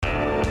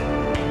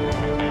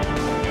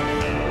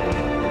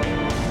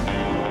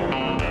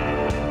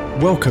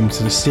Welcome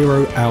to the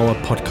 0 Hour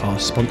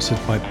podcast sponsored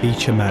by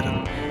Beecher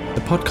Madden,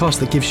 the podcast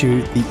that gives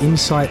you the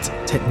insight,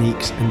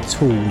 techniques and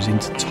tools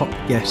into top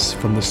guests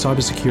from the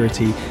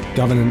cybersecurity,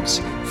 governance,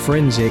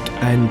 forensic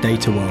and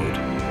data world.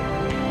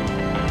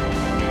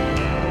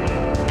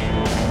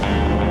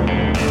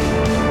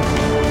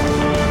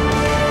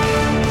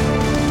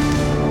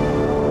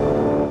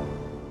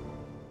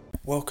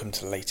 Welcome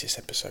to the latest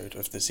episode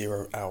of the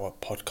 0 Hour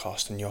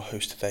podcast, and your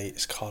host today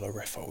is Carlo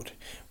Reffold.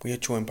 We are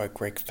joined by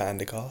Greg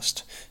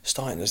Gaast,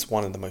 starting as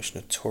one of the most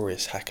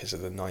notorious hackers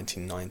of the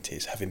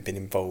 1990s, having been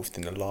involved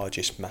in the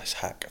largest mass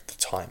hack of the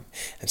time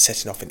and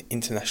setting off an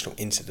international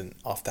incident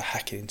after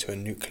hacking into a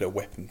nuclear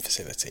weapon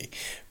facility.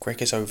 Greg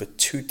has over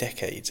 2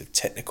 decades of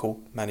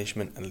technical,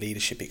 management and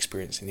leadership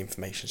experience in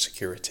information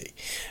security,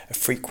 a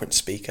frequent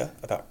speaker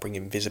about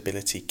bringing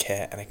visibility,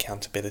 care and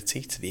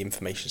accountability to the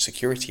information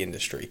security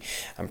industry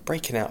and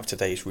breaking out of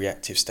today's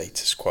reactive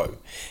status quo.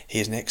 He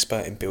is an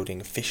expert in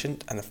building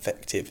efficient and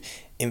effective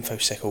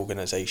InfoSec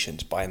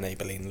organizations by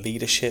enabling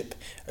leadership,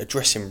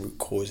 addressing root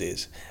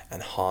causes,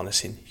 and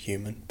harnessing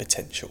human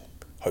potential.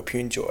 Hope you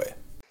enjoy.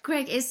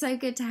 Greg, it's so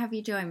good to have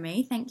you join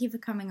me. Thank you for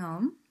coming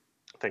on.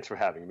 Thanks for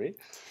having me.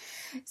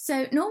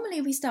 So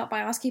normally we start by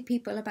asking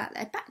people about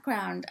their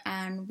background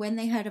and when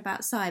they heard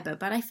about cyber,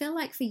 but I feel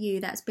like for you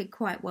that's been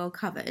quite well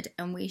covered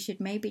and we should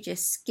maybe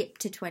just skip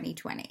to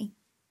 2020.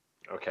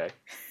 Okay.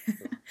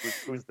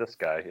 Who's this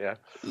guy? Yeah.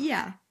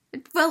 Yeah.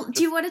 Well,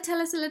 do you want to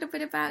tell us a little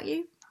bit about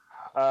you?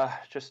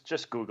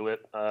 Just Google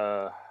it.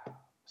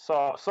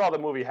 Saw the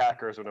movie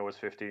Hackers when I was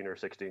 15 or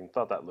 16.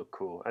 Thought that looked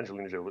cool.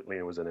 Angelina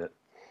Jolie was in it.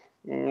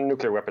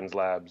 Nuclear weapons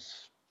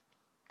labs,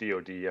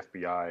 DOD,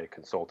 FBI,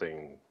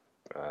 consulting,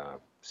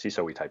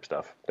 CISO-y type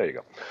stuff. There you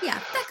go. Yeah,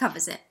 that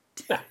covers it.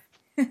 Yeah.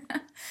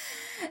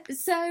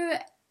 So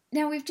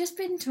now we've just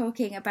been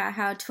talking about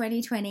how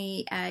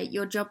 2020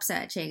 you're job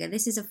searching, and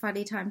this is a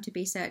funny time to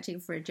be searching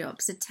for a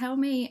job. So tell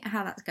me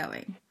how that's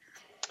going.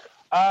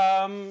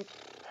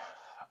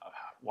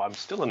 Well, I'm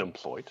still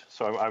unemployed.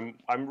 So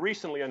I'm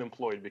recently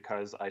unemployed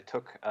because I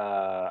took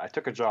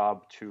a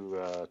job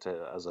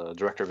as a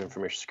director of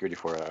information security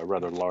for a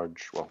rather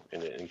large,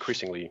 an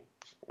increasingly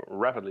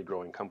rapidly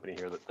growing company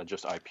here that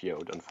just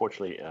IPO'd.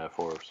 Unfortunately,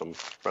 for some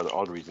rather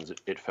odd reasons,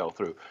 it fell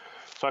through.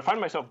 So I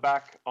find myself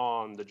back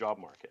on the job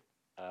market.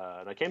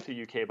 And I came to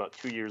the UK about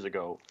 2 years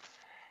ago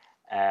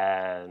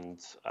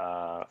and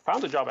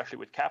found a job actually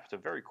with Capita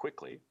very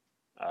quickly,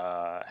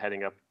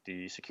 heading up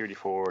the security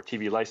for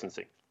TV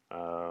licensing.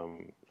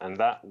 And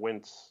that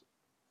went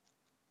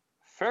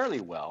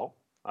fairly well.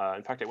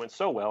 In fact, it went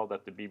so well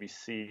that the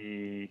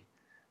BBC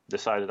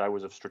decided I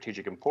was of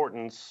strategic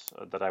importance,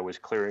 that I was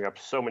clearing up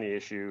so many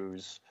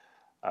issues,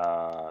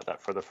 that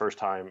for the first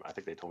time, I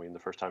think they told me the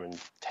first time in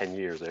 10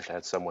 years, they actually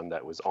had someone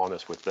that was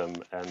honest with them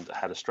and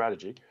had a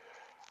strategy.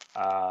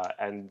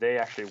 And they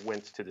actually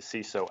went to the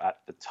CISO at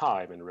the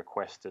time and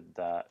requested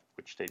that,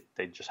 which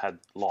they just had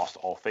lost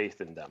all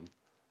faith in them.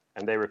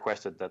 And they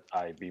requested that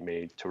I be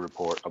made to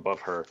report above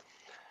her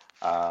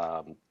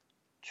directly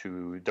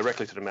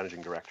to the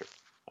managing director.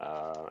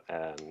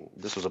 And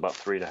this was about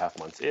 3.5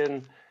 months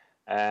in.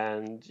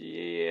 And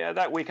yeah,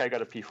 that week I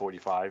got a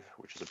P45,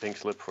 which is a pink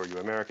slip for you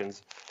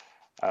Americans,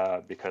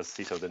 because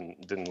CISO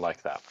didn't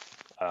like that.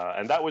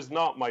 And that was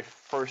not my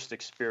first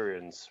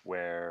experience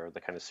where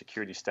the kind of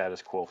security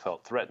status quo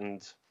felt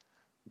threatened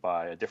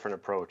by a different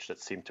approach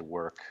that seemed to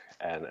work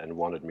and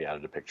wanted me out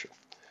of the picture.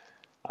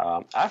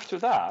 After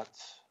that,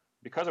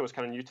 because I was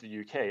kind of new to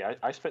the UK,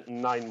 I spent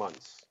 9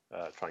 months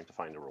trying to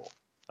find a role.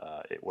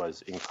 It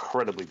was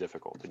incredibly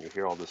difficult, and you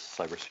hear all this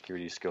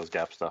cybersecurity skills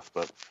gap stuff,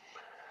 but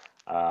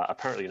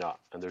apparently not.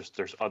 And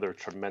there's other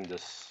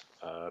tremendous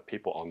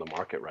people on the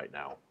market right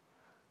now.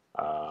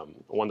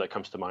 One that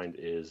comes to mind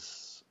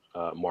is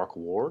Mark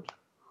Ward,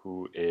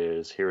 who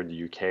is here in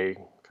the UK,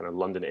 kind of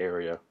London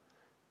area.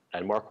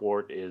 And Mark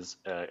Ward is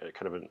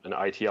kind of an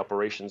IT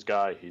operations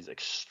guy. He's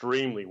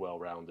extremely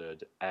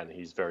well-rounded, and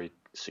he's very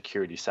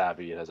security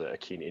savvy and has a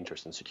keen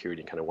interest in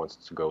security and kind of wants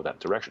to go that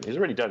direction. He's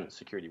already done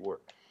security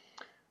work.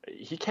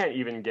 He can't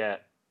even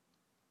get,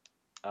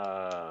 he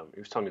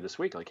was telling me this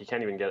week, like he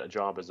can't even get a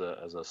job as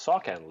a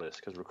SOC analyst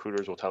because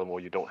recruiters will tell him,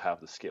 well, you don't have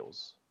the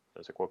skills. I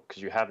was like, well,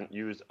 because you haven't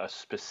used a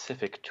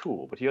specific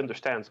tool, but he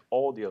understands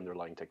all the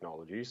underlying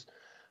technologies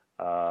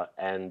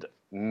and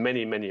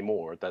many, many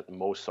more that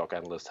most SOC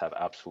analysts have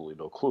absolutely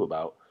no clue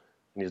about.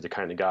 And he's the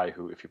kind of guy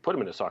who, if you put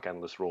him in a SOC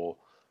analyst role,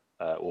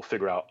 will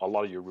figure out a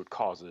lot of your root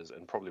causes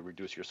and probably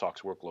reduce your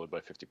SOC's workload by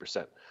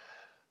 50%.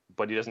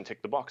 But he doesn't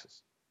tick the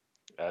boxes.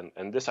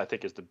 And this, I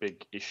think, is the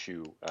big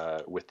issue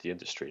with the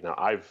industry. Now,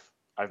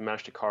 I've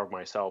managed to carve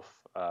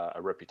myself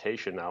a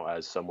reputation now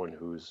as someone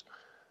who's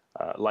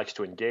likes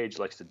to engage,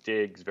 likes to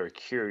dig, is very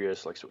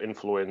curious, likes to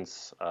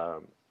influence.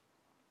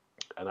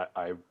 And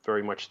I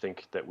very much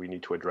think that we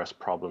need to address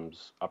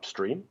problems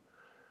upstream,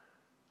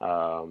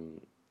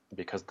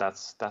 because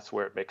that's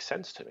where it makes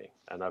sense to me.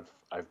 And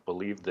I've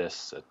believed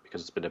this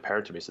because it's been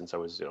apparent to me since I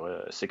was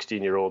a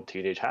 16-year-old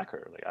teenage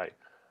hacker. Like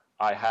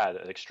I had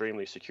an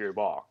extremely secure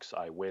box.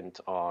 I went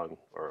on,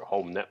 or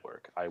home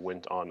network, I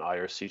went on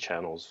IRC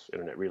channels,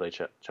 internet relay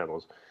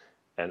channels,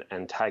 and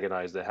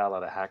antagonized the hell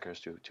out of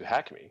hackers to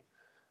hack me.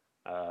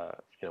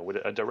 With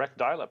a direct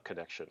dial-up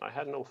connection. I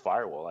had no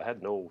firewall. I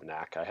had no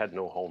NAC. I had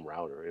no home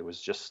router. It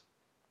was just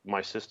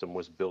my system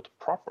was built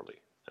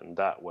properly, and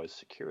that was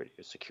security.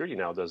 Security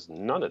now does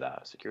none of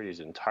that. Security is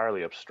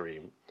entirely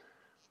upstream,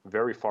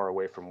 very far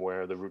away from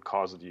where the root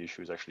cause of the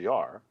issues actually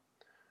are.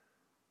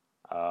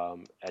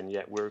 And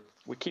yet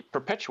we keep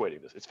perpetuating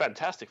this. It's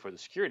fantastic for the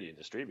security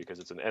industry because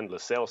it's an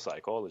endless sales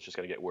cycle. It's just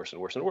going to get worse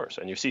and worse and worse.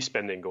 And you see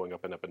spending going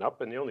up and up and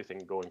up. And the only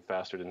thing going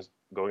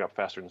up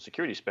faster than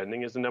security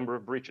spending is the number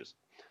of breaches,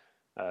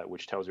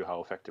 which tells you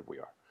how effective we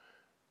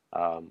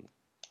are.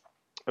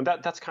 And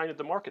that's kind of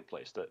the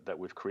marketplace that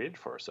we've created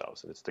for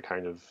ourselves. And it's the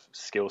kind of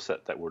skill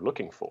set that we're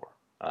looking for.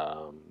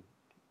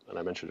 And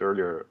I mentioned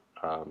earlier,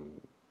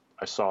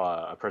 I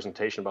saw a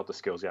presentation about the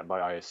skills gap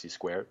by ISC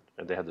Squared,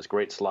 and they had this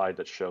great slide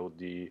that showed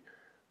the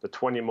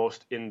 20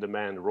 most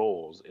in-demand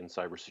roles in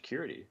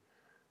cybersecurity,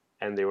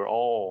 and they were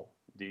all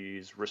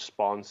these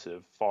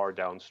responsive,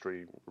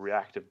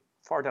 reactive,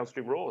 far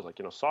downstream roles, like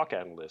SOC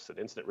analysts and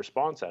incident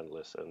response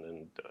analysts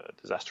and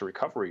disaster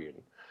recovery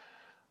and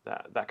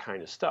that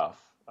kind of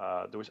stuff.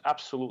 There was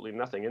absolutely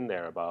nothing in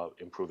there about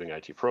improving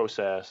IT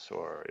process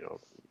or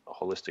a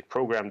holistic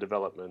program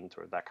development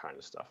or that kind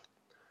of stuff.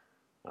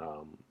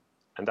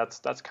 And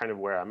that's kind of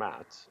where I'm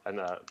at. And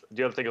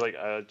the other thing,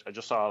 I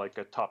just saw a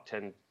top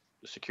 10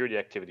 security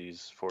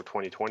activities for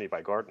 2020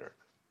 by Gartner.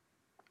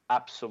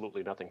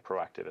 Absolutely nothing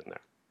proactive in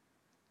there.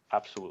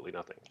 Absolutely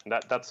nothing. And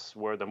that's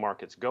where the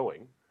market's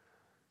going.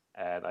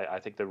 And I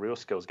think the real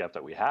skills gap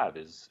that we have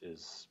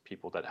is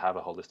people that have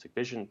a holistic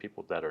vision,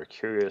 people that are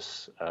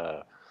curious.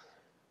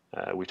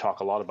 We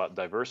talk a lot about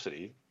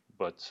diversity,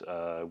 but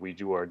we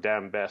do our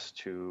damn best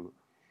to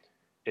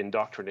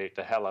indoctrinate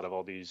the hell out of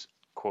all these,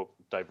 quote,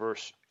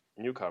 diverse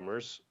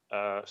newcomers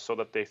so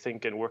that they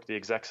think and work the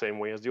exact same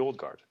way as the old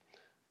guard.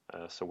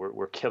 So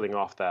we're killing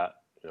off that.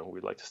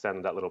 We'd like to stand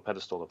on that little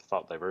pedestal of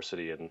thought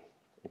diversity and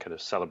kind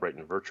of celebrate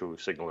and virtue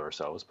signal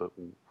ourselves, but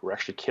we're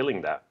actually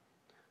killing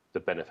the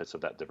benefits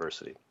of that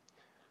diversity.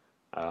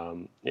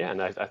 And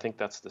I think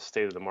that's the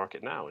state of the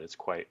market now, and it's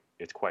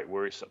quite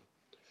worrisome.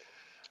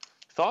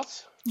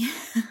 Thoughts?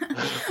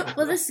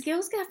 Well, the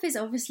skills gap is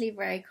obviously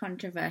very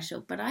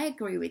controversial, but I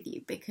agree with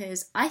you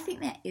because I think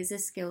there is a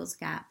skills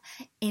gap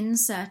in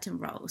certain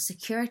roles.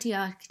 Security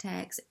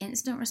architects,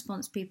 incident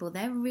response people,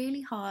 they're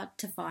really hard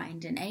to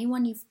find. And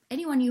anyone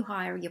you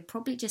hire, you're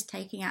probably just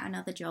taking out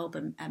another job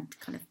and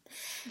kind of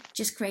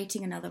just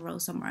creating another role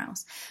somewhere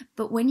else.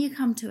 But when you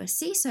come to a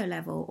CISO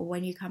level or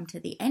when you come to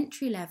the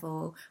entry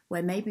level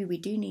where maybe we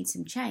do need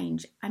some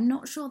change, I'm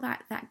not sure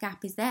that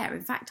gap is there.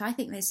 In fact, I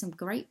think there's some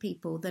great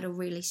people that are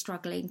really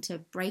struggling to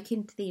break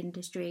into the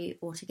industry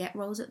or to get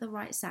roles at the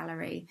right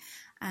salary.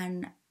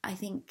 And I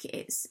think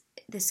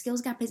the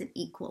skills gap isn't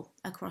equal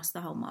across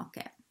the whole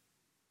market.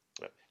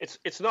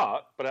 It's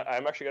not, but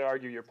I'm actually going to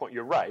argue your point.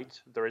 You're right.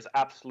 There is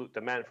absolute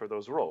demand for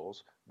those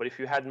roles. But if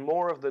you had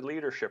more of the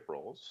leadership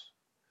roles,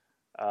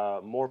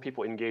 more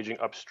people engaging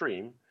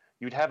upstream,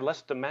 you'd have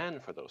less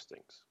demand for those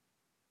things.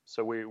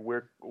 So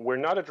we're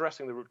not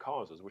addressing the root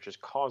causes, which is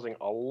causing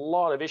a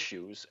lot of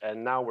issues,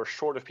 and now we're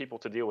short of people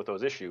to deal with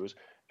those issues,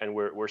 and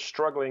we're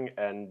struggling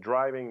and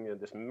driving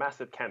this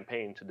massive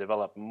campaign to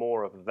develop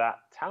more of that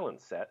talent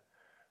set.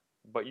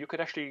 But you could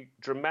actually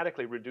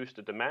dramatically reduce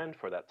the demand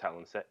for that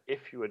talent set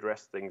if you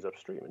address things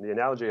upstream. And the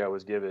analogy I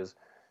always give is,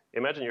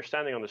 imagine you're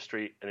standing on the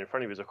street, and in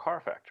front of you is a car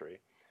factory,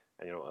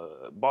 and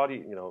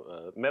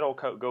metal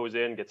goes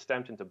in, gets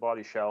stamped into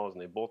body shells,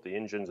 and they bolt the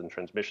engines and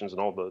transmissions and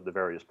all the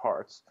various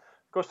parts.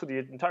 Goes through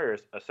the entire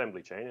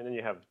assembly chain, and then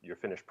you have your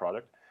finished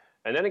product,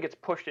 and then it gets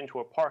pushed into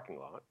a parking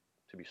lot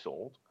to be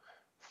sold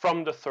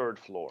from the third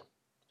floor.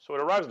 So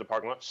it arrives in the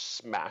parking lot,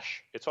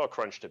 smash, it's all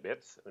crunched to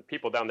bits, and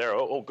people down there,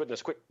 oh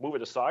goodness, quick, move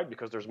it aside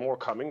because there's more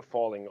coming,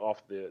 falling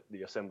off the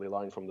assembly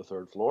line from the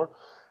third floor.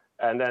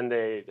 And then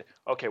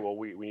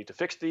we need to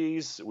fix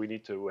these, we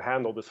need to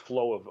handle this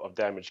flow of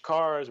damaged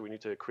cars, we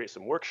need to create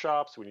some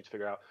workshops, we need to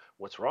figure out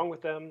what's wrong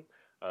with them,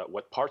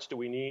 what parts do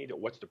we need,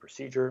 what's the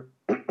procedure,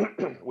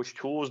 which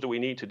tools do we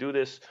need to do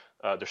this?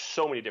 There's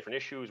so many different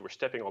issues. We're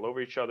stepping all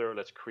over each other.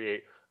 Let's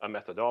create a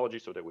methodology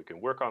so that we can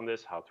work on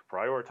this, how to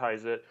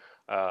prioritize it,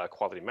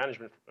 quality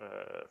management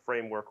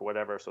framework or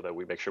whatever, so that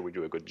we make sure we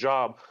do a good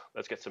job.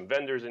 Let's get some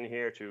vendors in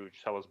here to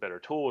sell us better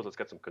tools. Let's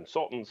get some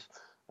consultants.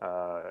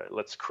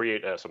 Let's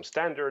create some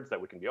standards that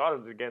we can be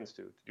audited against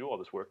to do all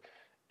this work.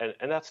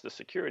 And that's the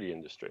security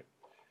industry.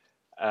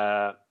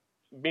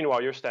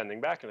 Meanwhile, you're standing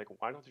back and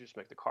like, why don't you just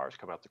make the cars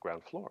come out the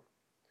ground floor?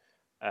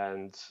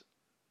 And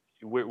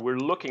we're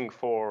looking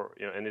for,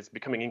 and it's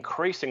becoming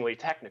increasingly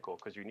technical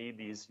because you need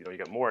these, you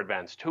got more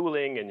advanced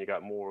tooling and you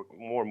got more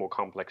and more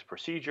complex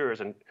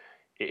procedures, and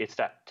it's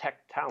that tech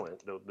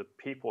talent, the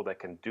people that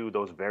can do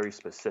those very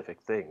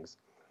specific things,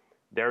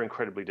 they're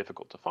incredibly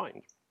difficult to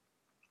find.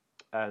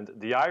 And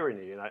the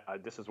irony,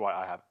 and this is why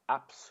I have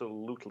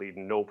absolutely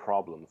no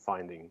problem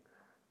finding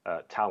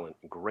talent,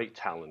 great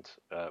talent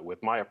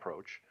with my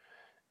approach,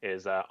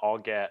 is I'll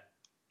get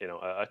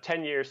a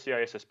 10-year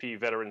CISSP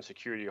veteran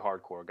security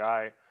hardcore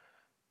guy,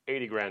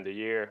 80 grand a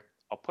year.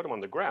 I'll put him on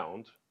the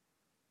ground,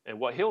 and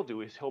what he'll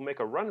do is he'll make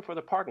a run for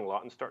the parking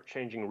lot and start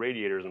changing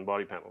radiators and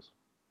body panels.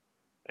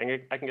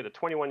 And I can get a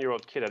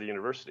 21-year-old kid out of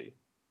university,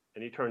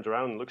 and he turns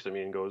around and looks at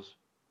me and goes,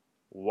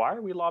 "Why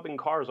are we lobbing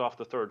cars off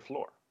the third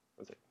floor?"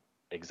 I say,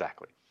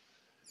 "Exactly."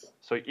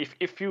 So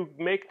if you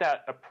make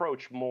that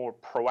approach more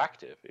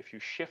proactive, if you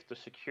shift the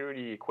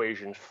security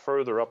equation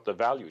further up the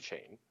value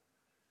chain,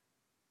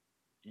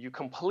 you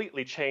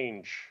completely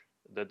change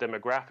the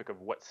demographic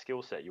of what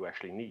skill set you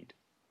actually need.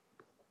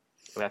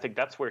 And I think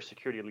that's where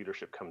security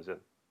leadership comes in.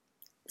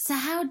 So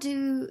how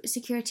do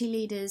security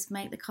leaders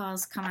make the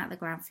cars come out the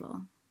ground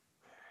floor?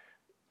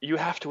 You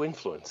have to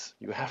influence.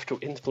 You have to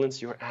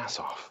influence your ass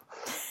off.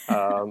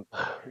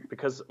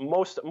 Because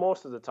most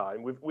of the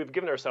time, we've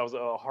given ourselves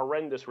a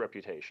horrendous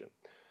reputation.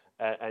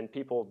 And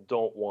people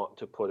don't want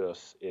to put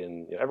us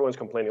in. Everyone's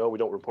complaining, "Oh, we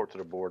don't report to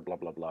the board, blah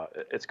blah blah."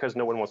 It's because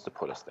no one wants to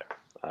put us there,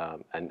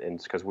 and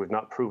it's because we've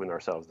not proven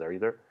ourselves there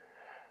either.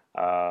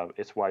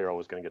 It's why you're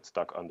always going to get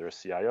stuck under a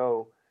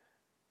CIO.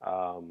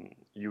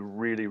 You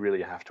really,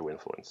 really have to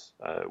influence.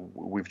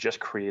 We've just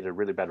created a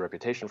really bad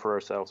reputation for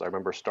ourselves. I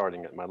remember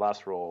starting at my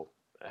last role,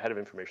 head of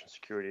information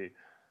security,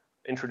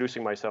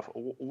 introducing myself.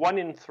 1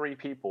 in 3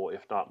 people,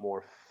 if not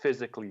more,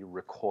 physically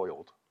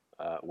recoiled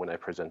when I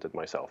presented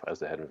myself as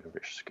the head of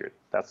information security.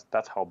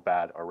 That's how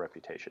bad our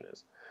reputation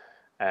is.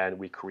 And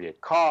we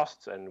create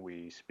costs, and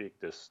we speak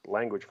this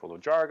language full of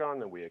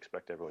jargon, and we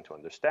expect everyone to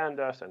understand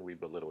us, and we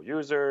belittle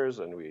users,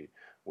 and we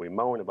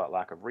moan about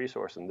lack of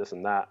resource and this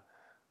and that.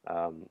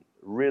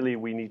 Really,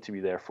 we need to be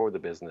there for the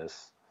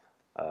business.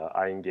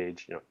 I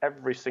engage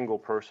every single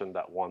person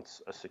that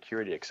wants a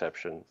security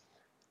exception.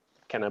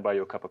 Can I buy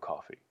you a cup of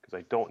coffee? Because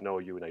I don't know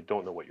you, and I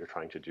don't know what you're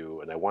trying to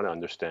do, and I want to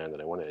understand,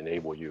 and I want to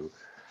enable you.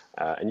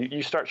 And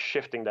you start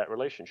shifting that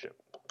relationship.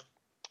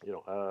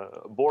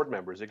 Board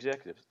members,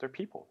 executives, they're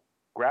people.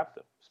 Grab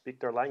them, speak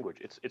their language.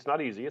 It's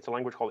not easy. It's a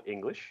language called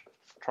English.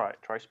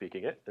 Try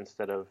speaking it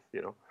instead of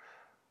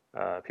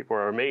people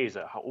are amazed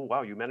at how, "Oh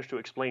wow, you managed to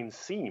explain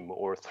SIEM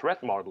or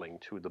threat modeling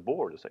to the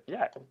board." It's like,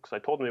 yeah, because I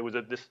told them it was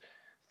this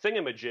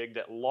thingamajig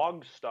that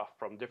logs stuff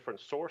from different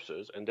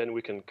sources, and then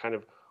we can kind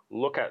of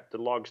look at the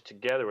logs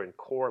together and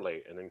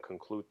correlate and then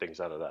conclude things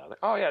out of that. Like,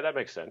 oh yeah, that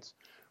makes sense.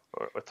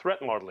 Or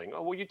threat modeling.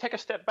 Oh, well, you take a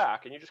step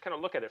back and you just kind of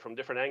look at it from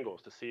different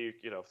angles to see,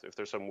 if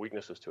there's some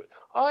weaknesses to it.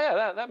 Oh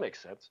yeah, that makes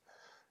sense.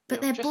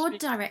 But they're board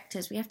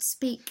directors. We have to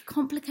speak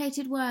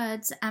complicated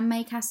words and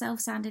make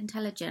ourselves sound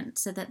intelligent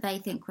so that they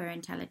think we're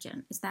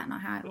intelligent. Is that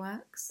not how it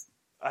works?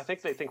 I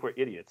think they think we're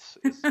idiots,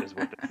 is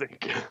what they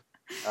think.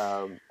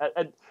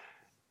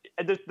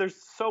 And there's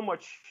so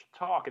much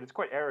talk, and it's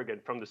quite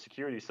arrogant from the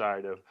security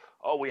side of,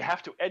 "Oh, we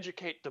have to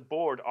educate the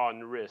board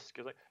on risk."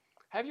 It's like,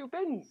 have you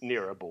been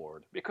near a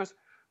board? Because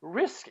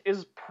risk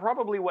is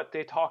probably what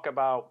they talk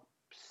about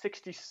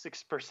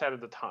 66% of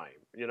the time.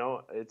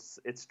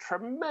 It's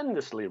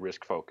tremendously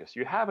risk focused.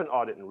 You have an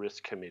audit and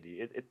risk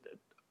committee.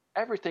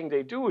 Everything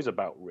they do is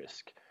about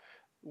risk.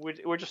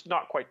 We're just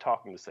not quite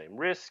talking the same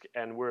risk,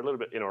 and we're a little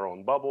bit in our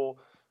own bubble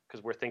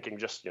because we're thinking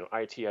just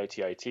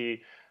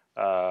IT.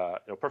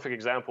 Perfect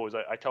example is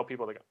I tell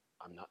people, like,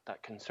 I'm not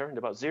that concerned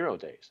about 0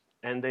 days,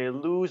 and they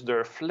lose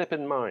their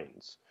flippin'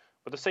 minds.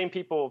 But the same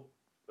people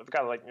have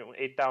got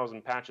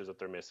 8,000 patches that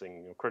they're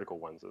missing, critical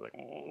ones. They're like,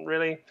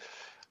 really?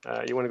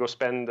 You want to go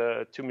spend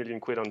 2 million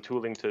quid on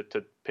tooling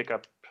to pick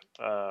up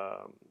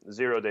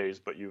 0 days,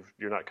 but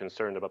you're not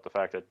concerned about the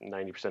fact that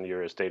 90% of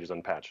your estate is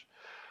unpatched.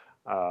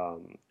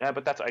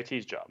 But that's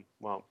IT's job.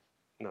 Well,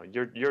 no,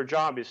 your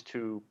job is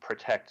to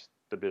protect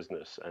the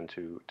business and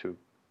to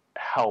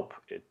help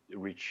it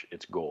reach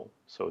its goal.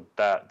 So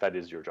that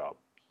is your job,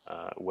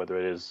 whether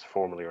it is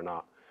formally or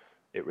not.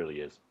 It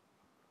really is.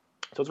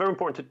 So it's very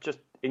important to just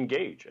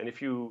engage. And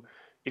if you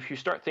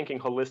start thinking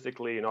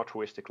holistically and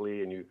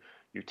altruistically, and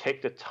you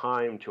take the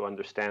time to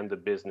understand the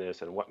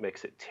business and what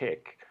makes it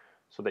tick,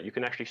 so that you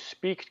can actually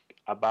speak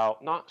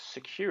about not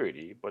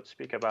security, but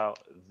speak about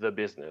the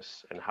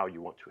business and how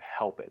you want to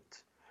help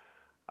it,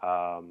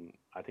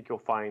 I think you'll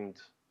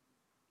find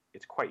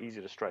it's quite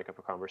easy to strike up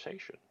a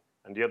conversation.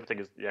 And the other thing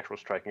is the actual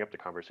striking up the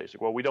conversation.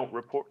 Well, we don't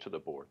report to the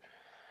board.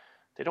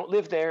 They don't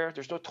live there.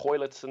 There's no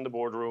toilets in the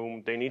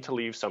boardroom. They need to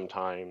leave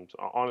sometimes.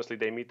 Honestly,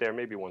 they meet there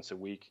maybe once a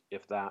week,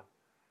 if that.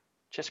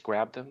 Just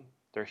grab them.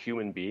 They're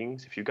human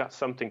beings. If you've got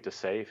something to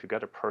say, if you've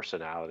got a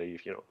personality,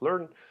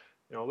 learn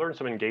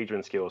some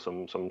engagement skills,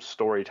 some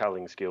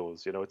storytelling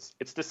skills.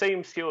 It's the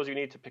same skills you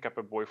need to pick up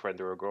a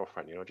boyfriend or a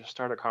girlfriend. Just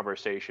start a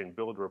conversation,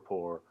 build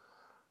rapport.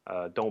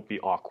 Don't be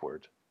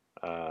awkward.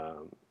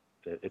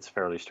 It's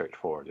fairly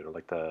straightforward.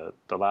 Like the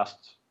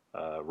last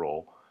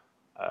role,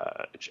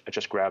 I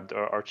just grabbed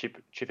our chief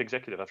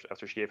executive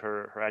after she gave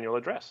her annual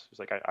address. She's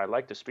like, I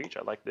like the speech.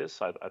 I like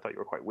this. I thought you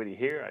were quite witty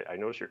here. I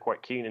noticed you're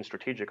quite keen and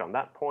strategic on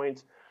that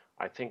point.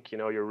 I think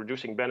you're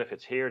reducing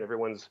benefits here, and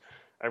everyone's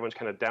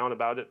kind of down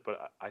about it.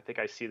 But I think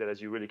I see that as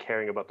you really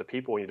caring about the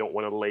people, and you don't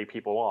want to lay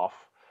people off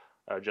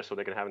just so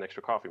they can have an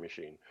extra coffee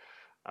machine.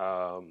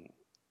 And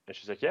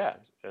she's like, yeah.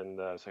 And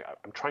it's like,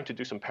 I'm trying to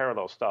do some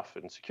parallel stuff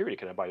in security.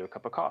 Can I buy you a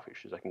cup of coffee?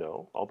 She's like,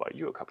 no, I'll buy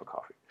you a cup of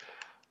coffee.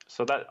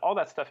 So that all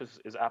that stuff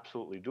is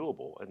absolutely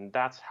doable. And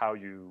that's how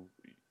you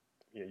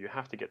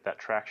have to get that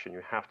traction.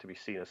 You have to be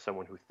seen as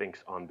someone who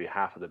thinks on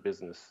behalf of the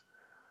business,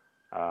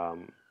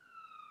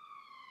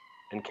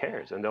 and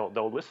cares, and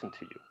they'll listen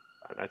to you.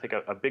 And I think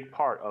a big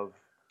part of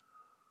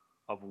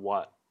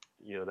what,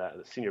 that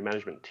the senior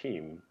management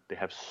team, they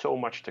have so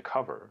much to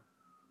cover.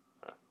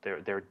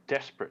 They're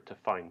desperate to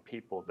find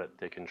people that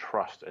they can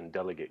trust and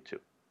delegate to.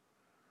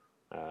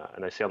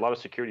 And I see a lot of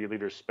security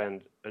leaders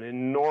spend an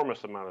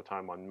enormous amount of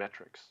time on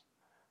metrics,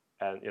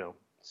 and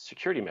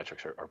security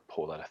metrics are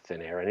pulled out of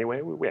thin air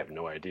anyway. We have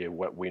no idea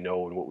what we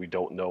know and what we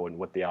don't know and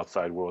what the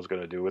outside world is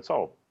going to do. It's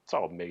all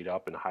made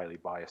up and highly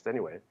biased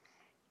anyway.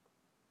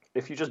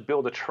 If you just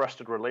build a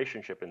trusted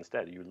relationship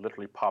instead, you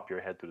literally pop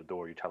your head through the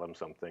door, you tell them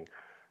something,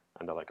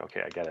 and they're like,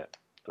 okay, I get it.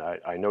 And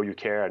I know you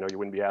care. I know you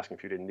wouldn't be asking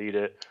if you didn't need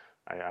it.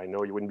 I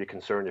know you wouldn't be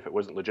concerned if it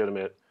wasn't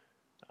legitimate.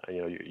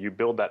 You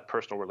build that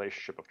personal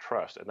relationship of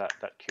trust, and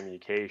that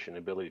communication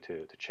ability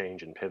to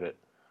change and pivot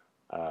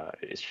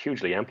is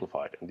hugely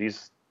amplified. And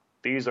these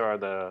are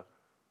the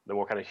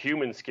more kind of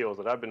human skills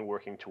that I've been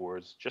working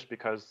towards, just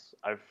because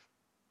I've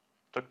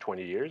took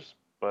 20 years,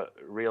 but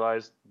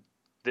realized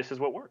this is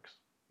what works.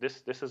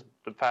 This is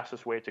the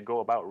fastest way to go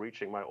about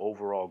reaching my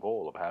overall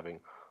goal of having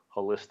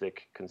holistic,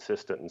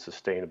 consistent, and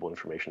sustainable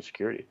information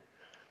security.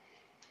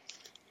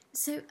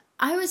 So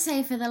I would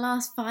say for the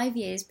last 5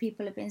 years,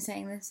 people have been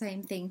saying the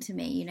same thing to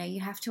me. You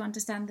have to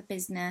understand the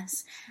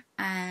business,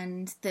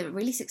 and the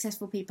really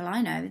successful people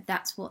I know,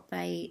 that's what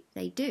they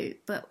do.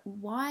 But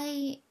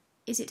why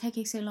is it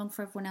taking so long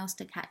for everyone else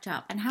to catch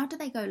up? And how do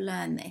they go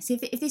learn this?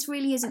 If this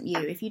really isn't you,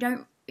 if you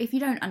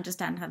don't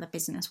understand how the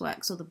business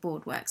works or the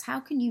board works,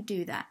 how can you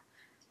do that?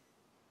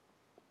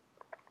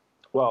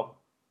 Well,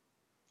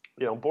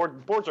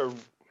 boards are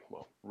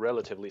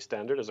relatively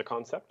standard as a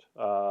concept.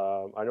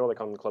 I know,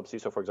 like on the Club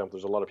CISO, for example,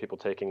 there's a lot of people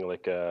taking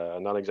like a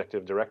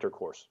non-executive director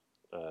course,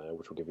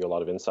 which will give you a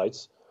lot of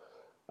insights.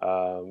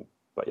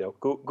 But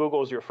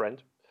Google's your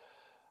friend.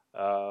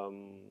 I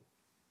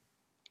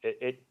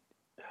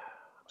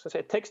was gonna say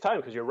it takes time,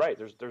 because you're right.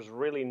 There's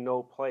really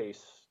no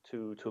place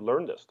to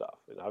learn this stuff.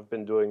 I've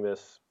been doing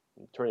this,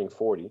 I'm turning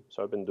 40,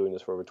 so I've been doing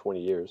this for over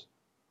 20 years,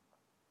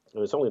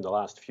 and it's only in the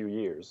last few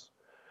years.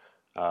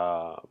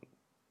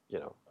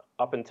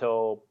 Up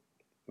until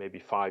maybe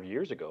 5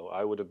 years ago,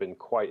 I would have been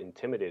quite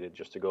intimidated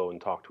just to go and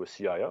talk to a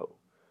CIO.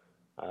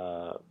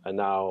 And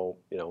now,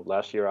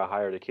 last year I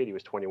hired a kid. He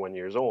was 21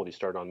 years old. He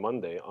started on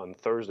Monday. On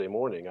Thursday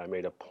morning, I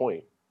made a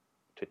point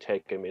to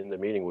take him in the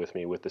meeting with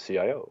me with the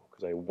CIO,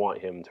 because I want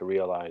him to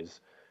realize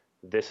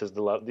this is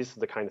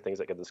the kind of things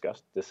that get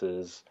discussed. This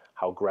is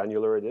how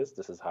granular it is.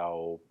 This is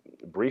how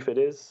brief it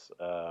is.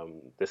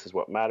 This is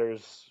what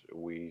matters.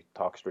 We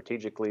talk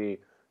strategically.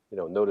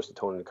 Notice the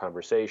tone of the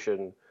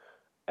conversation,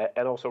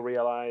 and also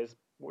realize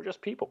we're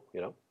just people.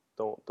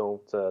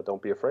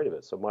 Don't be afraid of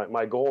it. So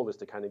my goal is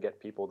to kind of get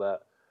people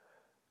that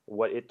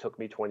what it took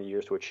me 20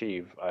 years to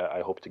achieve,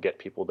 I hope to get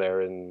people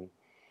there in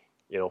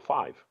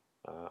 5.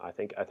 I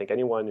think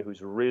anyone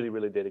who's really,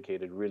 really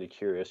dedicated, really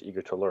curious,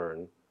 eager to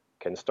learn,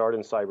 can start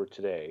in cyber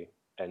today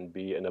and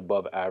be an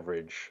above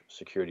average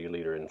security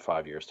leader in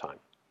 5 years' time.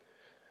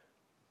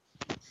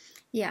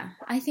 Yeah,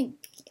 I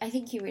think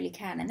you really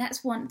can, and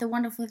that's the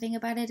wonderful thing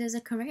about it as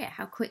a career,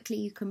 how quickly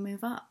you can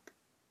move up.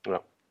 Yeah,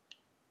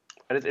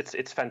 and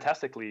it's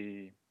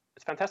fantastically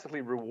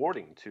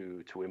rewarding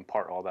to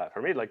impart all that.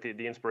 For me, like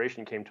the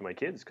inspiration came to my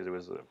kids, because it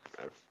was a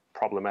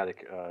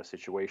problematic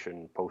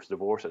situation post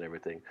divorce and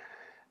everything,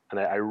 and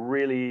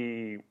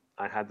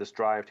I had this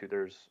drive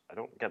I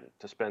don't get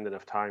to spend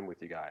enough time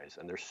with you guys,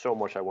 and there's so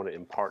much I want to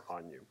impart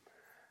on you,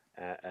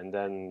 and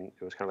then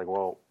it was kind of like,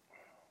 well,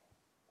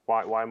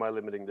 why am I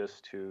limiting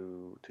this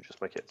to just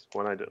my kids?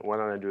 Why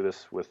don't I do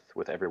this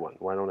with everyone?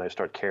 Why don't I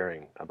start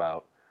caring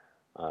about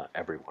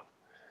everyone?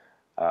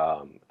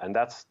 And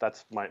that's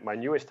my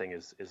newest thing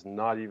is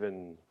not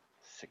even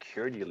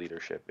security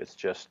leadership. It's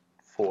just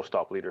full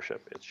stop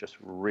leadership. It's just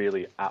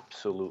really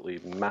absolutely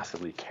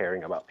massively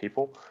caring about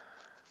people.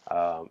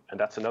 And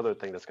that's another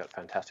thing that's got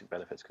fantastic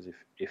benefits, because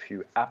if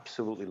you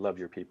absolutely love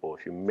your people,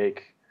 if you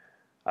make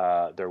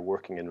their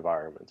working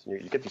environment,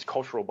 you get these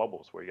cultural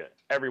bubbles where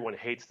everyone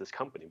hates this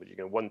company, but you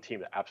get one team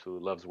that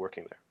absolutely loves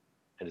working there,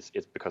 and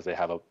it's because they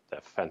have a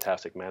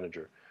fantastic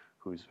manager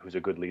who's a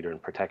good leader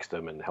and protects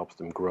them and helps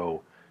them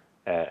grow,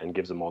 and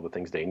gives them all the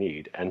things they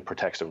need and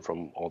protects them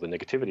from all the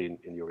negativity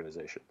in the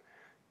organization.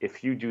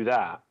 If you do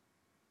that,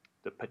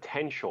 the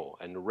potential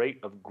and rate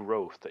of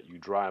growth that you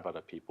drive out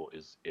of people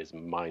is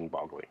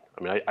mind-boggling.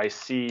 I mean, I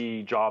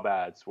see job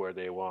ads where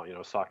they want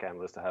SOC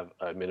analysts to have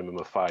a minimum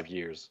of 5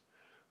 years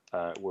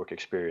work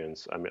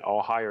experience. I mean,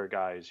 I'll hire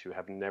guys who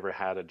have never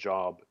had a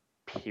job,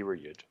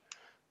 period.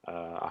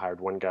 I hired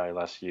one guy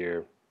last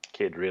year,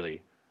 kid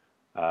really.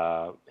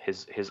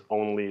 His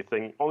only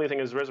thing in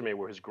his resume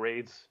were his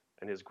grades,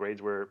 and his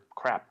grades were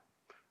crap.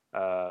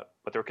 But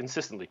they were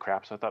consistently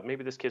crap, so I thought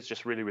maybe this kid's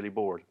just really, really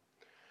bored.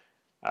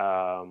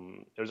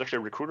 There was actually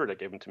a recruiter that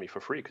gave him to me for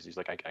free because he's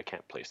like, I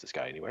can't place this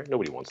guy anywhere.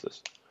 Nobody wants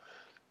this.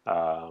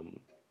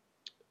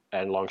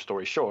 And long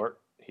story short,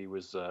 he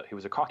was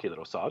a cocky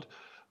little sod,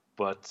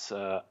 but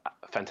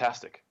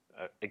fantastic,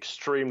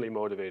 extremely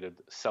motivated,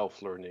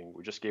 self-learning.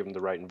 We just gave him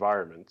the right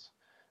environment,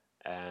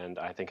 and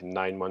I think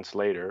 9 months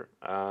later,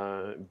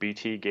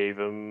 BT gave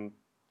him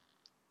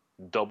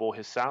double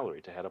his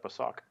salary to head up a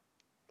SOC.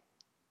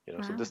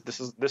 Wow. So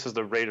this is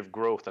the rate of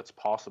growth that's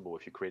possible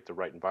if you create the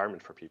right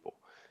environment for people,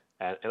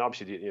 and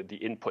obviously the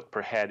input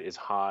per head is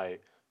high.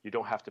 You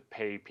don't have to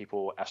pay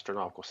people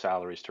astronomical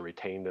salaries to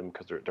retain them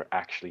because they're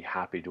actually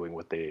happy doing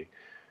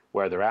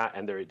where they're at,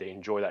 and they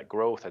enjoy that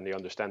growth, and they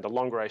understand the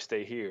longer I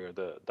stay here,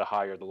 the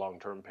higher the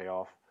long-term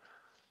payoff.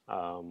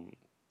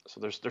 So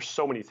there's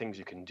so many things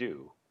you can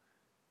do,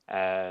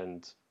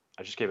 and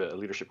I just gave a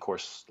leadership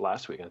course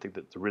last week, and I think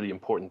that the really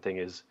important thing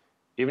is,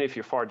 even if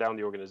you're far down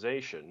the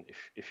organization,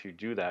 if you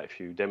do that, if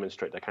you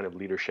demonstrate that kind of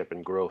leadership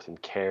and growth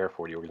and care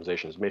for the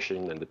organization's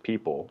mission and the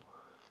people,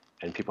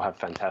 and people have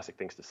fantastic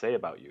things to say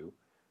about you,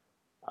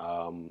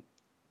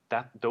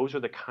 those are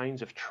the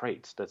kinds of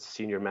traits that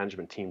senior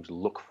management teams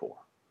look for.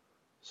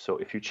 So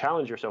if you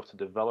challenge yourself to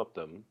develop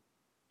them,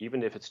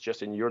 even if it's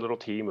just in your little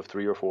team of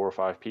 3 or 4 or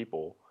 5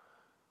 people,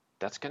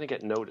 that's going to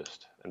get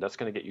noticed, and that's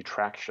going to get you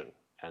traction.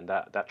 And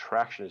that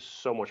traction is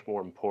so much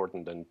more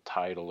important than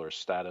title or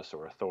status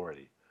or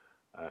authority,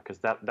 because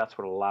that's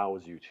what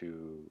allows you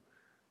to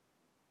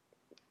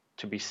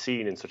be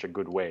seen in such a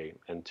good way,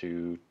 and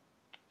to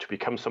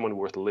become someone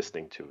worth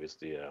listening to is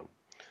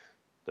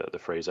the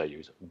phrase I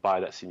use, by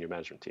that senior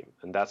management team.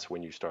 And that's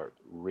when you start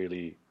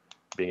really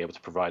being able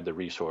to provide the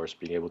resource,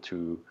 being able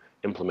to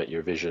implement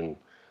your vision,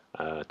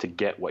 to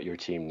get what your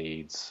team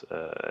needs,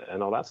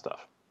 and all that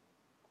stuff.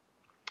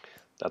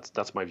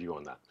 That's my view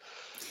on that.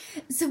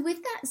 So with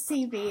that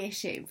CV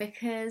issue,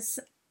 because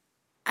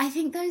I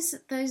think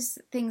those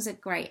things are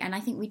great, and I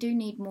think we do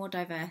need more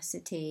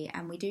diversity,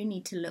 and we do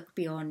need to look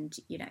beyond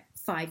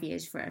 5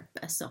 years for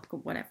a SOC or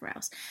whatever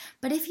else.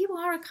 But if you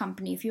are a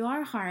company, if you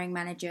are a hiring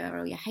manager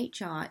or your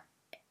HR,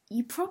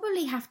 you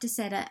probably have to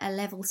set a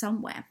level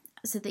somewhere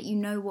so that you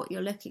know what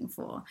you're looking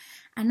for,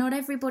 and not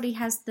everybody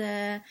has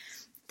the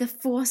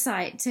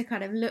foresight to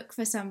kind of look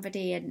for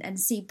somebody and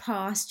see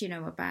past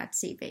a bad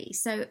CV.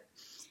 So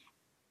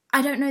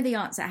I don't know the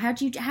answer. How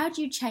do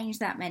you change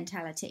that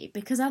mentality?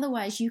 Because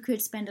otherwise you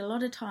could spend a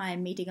lot of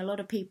time meeting a lot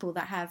of people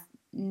that have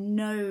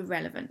no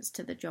relevance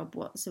to the job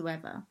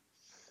whatsoever.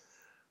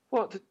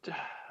 Well,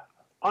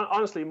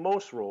 honestly,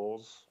 most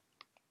roles,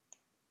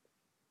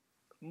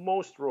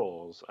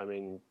 I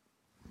mean,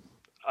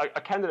 a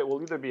candidate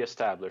will either be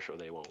established or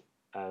they won't.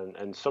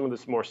 And some of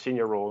the more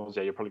senior roles,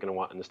 you're probably going to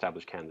want an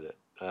established candidate.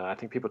 I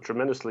think people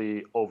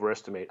tremendously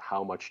overestimate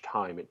how much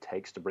time it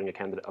takes to bring a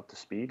candidate up to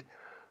speed.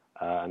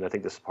 And I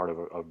think this is part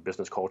of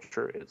business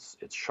culture. It's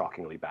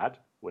shockingly bad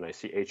when I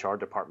see HR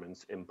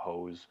departments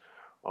impose,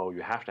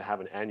 you have to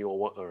have an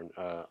annual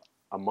or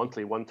a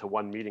monthly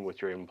one-to-one meeting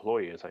with your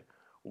employee. It's like,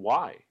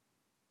 why?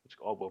 It's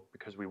well,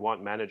 because we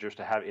want managers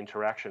to have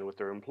interaction with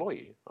their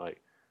employee.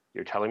 Like,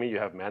 you're telling me you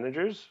have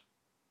managers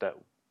that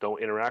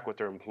don't interact with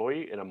their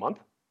employee in a month?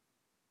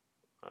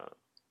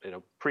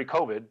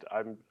 Pre-COVID,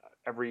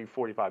 every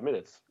 45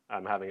 minutes,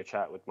 I'm having a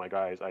chat with my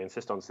guys. I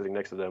insist on sitting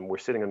next to them. We're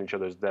sitting on each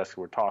other's desks.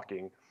 We're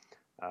talking.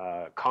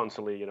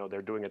 Constantly,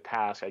 they're doing a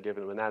task. I give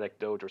them an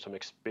anecdote or some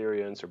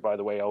experience, or by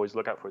the way, always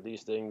look out for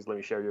these things. Let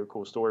me share you a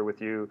cool story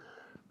with you.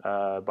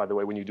 By the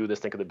way, when you do this,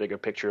 think of the bigger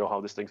picture of how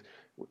this thing's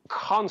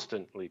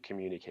constantly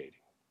communicating.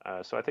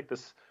 So I think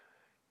this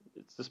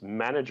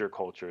manager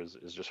culture is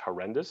just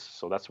horrendous.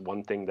 So that's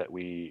one thing that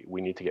we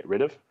need to get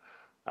rid of.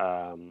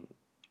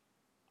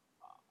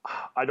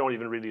 I don't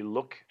even really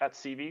look at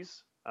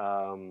CVs.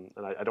 And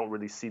I don't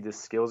really see this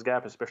skills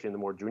gap, especially in the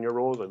more junior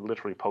roles. I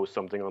literally post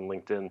something on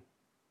LinkedIn,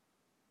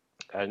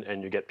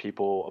 and you get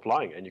people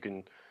applying, and you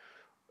can,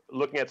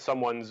 looking at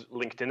someone's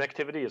LinkedIn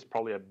activity is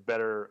probably a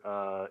better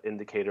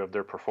indicator of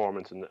their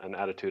performance and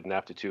attitude and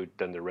aptitude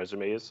than their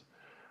resume is.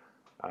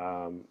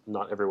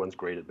 Not everyone's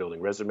great at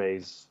building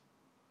resumes.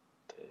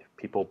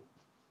 People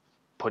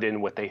put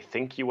in what they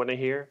think you want to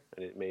hear,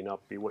 and it may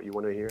not be what you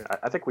want to hear.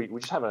 I think we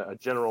just have a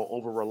general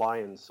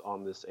over-reliance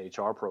on this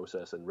HR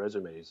process and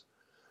resumes,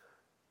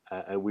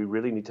 and we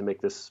really need to make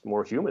this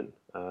more human.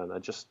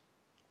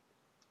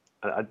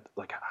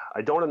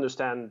 I don't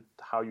understand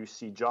how you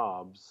see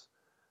jobs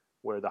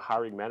where the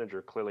hiring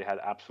manager clearly had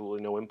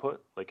absolutely no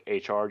input. Like,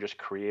 HR just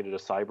created a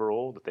cyber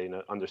role that they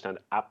understand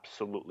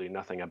absolutely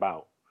nothing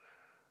about.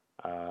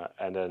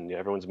 And then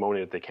everyone's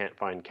moaning that they can't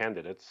find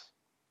candidates.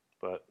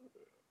 But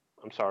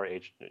I'm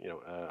sorry,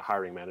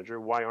 hiring manager,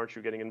 why aren't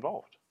you getting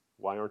involved?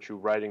 Why aren't you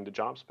writing the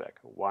job spec?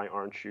 Why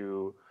aren't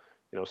you,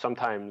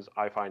 sometimes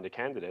I find a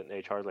candidate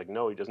and HR is like,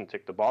 no, he doesn't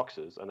tick the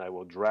boxes, and I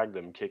will drag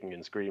them kicking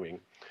and screaming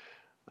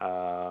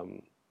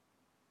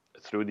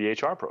through the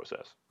HR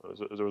process.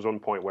 There was one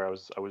point where I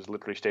was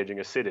literally staging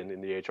a sit-in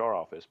in the HR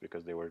office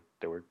because they were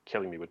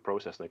killing me with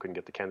process, and I couldn't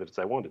get the candidates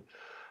I wanted.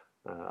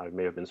 I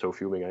may have been so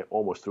fuming I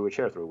almost threw a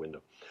chair through a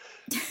window.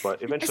 But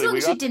As eventually long we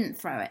as you got. didn't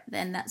throw it,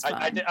 then that's fine.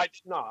 I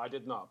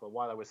did not. But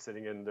while I was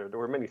sitting in there, there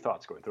were many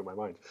thoughts going through my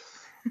mind.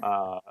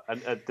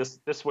 And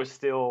this was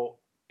still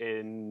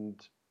in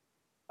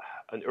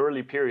an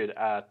early period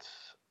at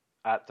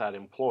that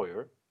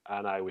employer,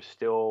 and I was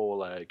still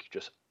like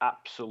just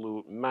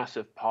absolute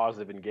massive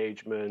positive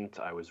engagement.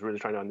 I was really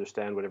trying to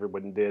understand what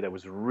everybody did. I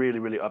was really,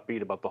 really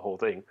upbeat about the whole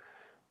thing.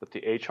 But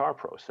the HR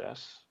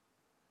process,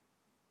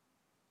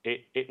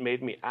 it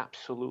made me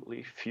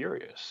absolutely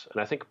furious.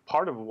 And I think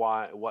part of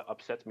what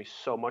upsets me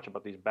so much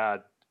about these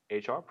bad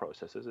HR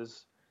processes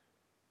is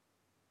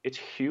it's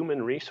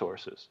human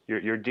resources.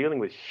 You're dealing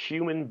with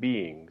human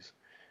beings,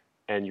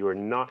 and you're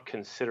not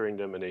considering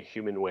them in a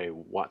human way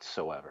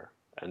whatsoever.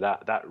 And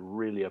that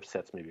really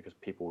upsets me because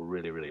people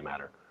really, really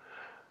matter.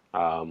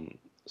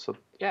 So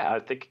yeah, I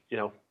think,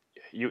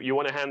 you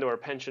want to handle our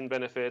pension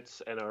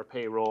benefits and our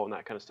payroll and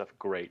that kind of stuff,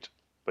 great.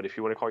 But if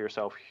you want to call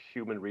yourself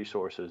human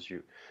resources,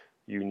 you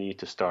need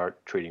to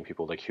start treating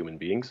people like human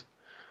beings.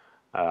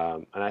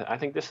 And I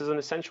think this is an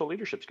essential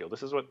leadership skill.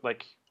 This is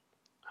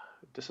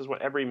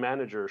what every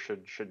manager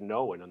should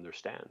know and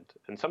understand.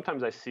 And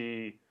sometimes I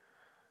see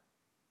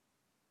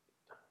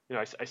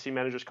I see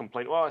managers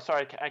complain, well,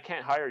 sorry, I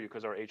can't hire you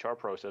because our HR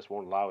process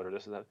won't allow it or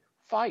this and that.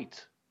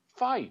 Fight.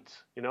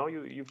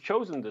 You've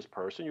chosen this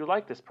person. You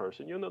like this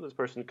person. You know this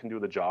person can do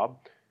the job.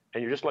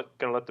 And you're just going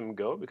to let them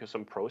go because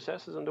some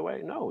process is in the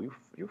way? No,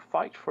 you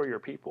fight for your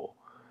people.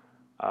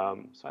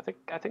 So I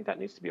think that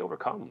needs to be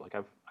overcome. Like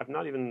I've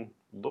not even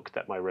looked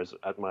at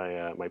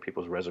my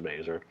people's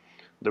resumes, or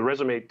the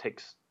resume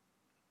has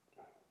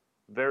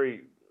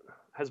very,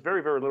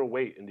 very little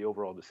weight in the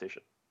overall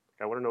decision.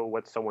 I want to know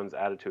what someone's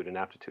attitude and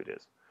aptitude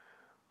is.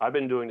 I've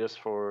been doing this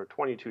for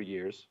 22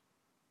 years.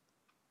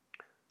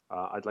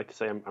 I'd like to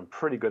say I'm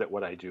pretty good at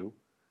what I do.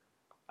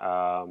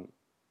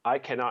 I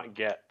cannot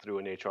get through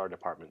an HR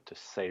department to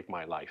save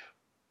my life.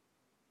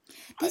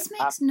 This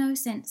makes no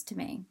sense to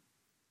me.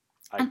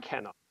 I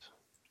cannot.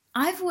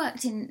 I've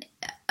worked in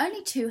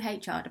only 2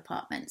 HR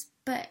departments,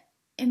 but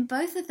in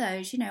both of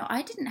those,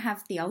 I didn't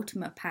have the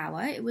ultimate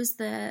power. It was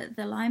the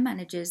line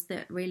managers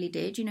that really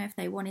did. If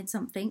they wanted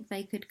something,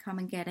 they could come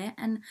and get it.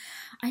 And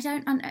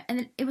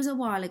and it was a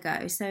while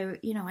ago. So,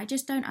 I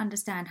just don't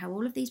understand how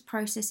all of these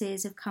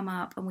processes have come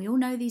up, and we all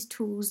know these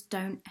tools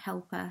don't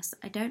help us.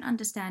 I don't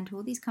understand who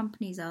all these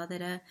companies are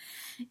that are,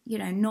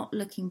 not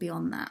looking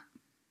beyond that.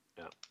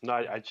 Yeah. No,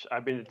 I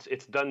mean,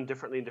 it's done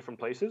differently in different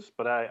places,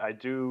 but I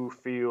do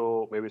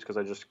feel, maybe it's because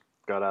I just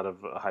got out of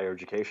higher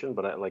education,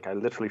 but I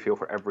literally feel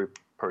for every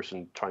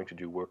person trying to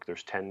do work,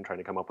 there's 10 trying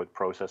to come up with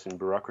process and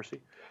bureaucracy,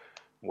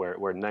 where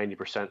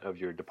 90% of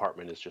your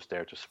department is just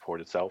there to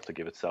support itself, to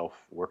give itself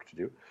work to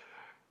do.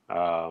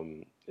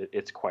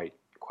 It's quite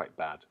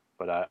bad.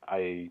 But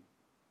I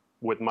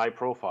with my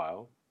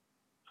profile,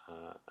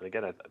 and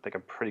again, I think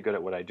I'm pretty good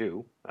at what I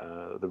do.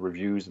 The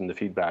reviews and the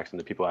feedbacks and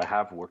the people I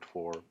have worked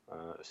for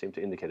seem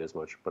to indicate as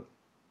much. But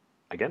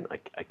again,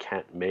 I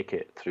can't make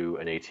it through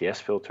an ATS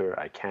filter.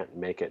 I can't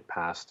make it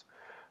past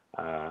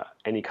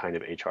any kind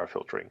of HR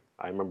filtering.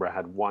 I remember I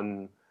had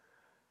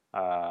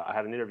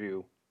an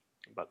interview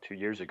about 2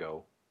 years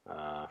ago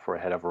for a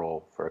head of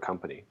role for a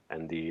company.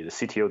 And the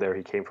CTO there,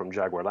 he came from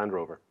Jaguar Land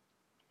Rover.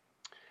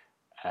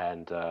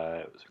 And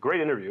it was a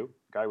great interview.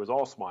 The guy was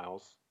all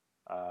smiles.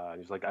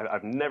 He's like,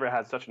 I've never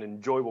had such an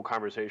enjoyable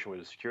conversation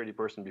with a security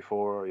person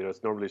before.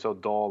 It's normally so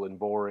dull and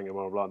boring and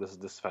blah, blah, blah. This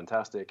is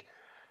fantastic.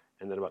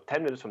 And then about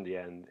 10 minutes from the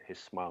end, his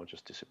smile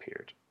just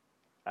disappeared.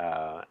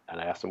 And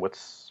I asked him,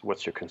 what's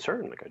your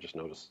concern? Like, I just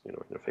noticed,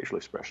 your facial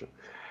expression.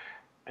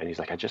 And he's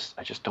like, I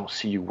just don't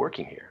see you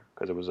working here,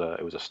 because it was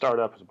a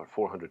startup. It was about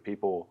 400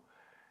 people.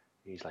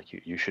 He's like,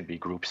 you should be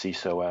group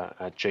CISO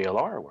at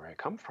JLR, where I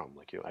come from.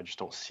 Like, I just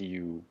don't see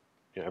you,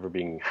 ever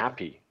being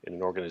happy in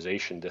an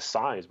organization this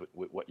size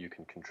with what you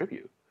can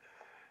contribute.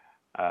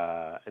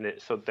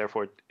 So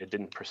therefore it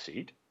didn't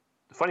proceed.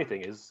 The funny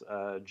thing is,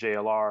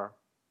 JLR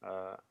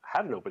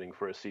had an opening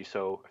for a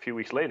CISO a few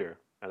weeks later,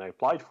 and I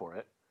applied for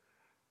it.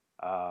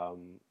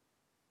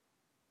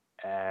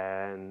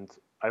 And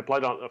I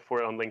applied for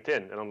it on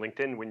LinkedIn. And on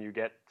LinkedIn, when you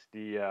get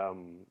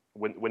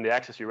when they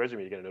access your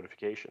resume, you get a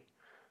notification.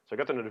 So I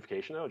got the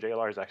notification,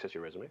 JLR has accessed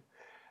your resume.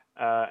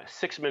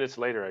 6 minutes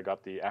later, I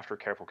got the after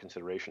careful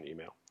consideration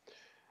email.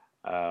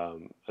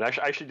 And I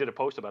actually did a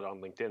post about it on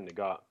LinkedIn. It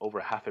got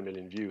over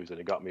 500,000 views, and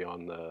it got me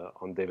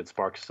on David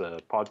Sparks'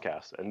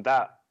 podcast. And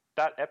that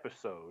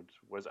episode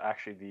was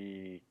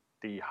actually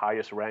the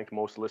highest ranked,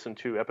 most listened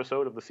to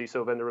episode of the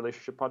CISO Vendor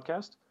Relationship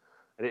podcast.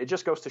 And it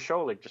just goes to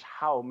show just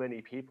how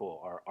many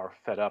people are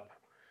fed up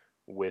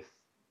with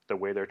the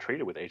way they're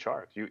treated with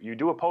HR. You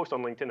do a post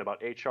on LinkedIn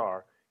about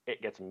HR,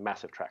 it gets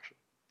massive traction.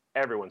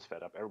 Everyone's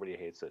fed up. Everybody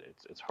hates it.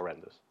 It's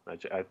horrendous.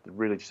 I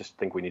really just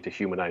think we need to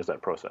humanize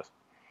that process.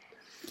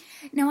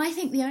 No, I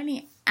think the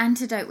only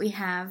antidote we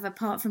have,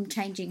 apart from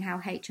changing how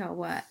HR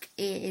work,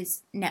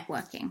 is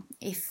networking.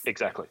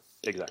 Exactly.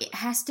 Exactly. It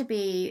has to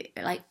be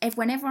like,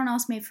 when everyone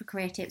asks me for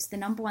career tips, the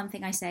number one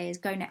thing I say is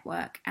go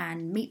network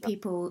and meet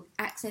people,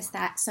 access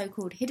that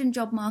so-called hidden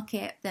job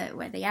market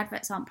where the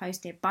adverts aren't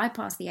posted,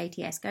 bypass the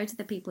ATS, go to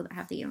the people that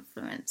have the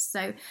influence.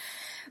 So,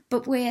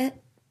 but we're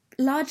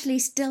largely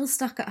still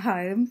stuck at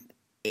home.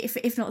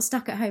 If not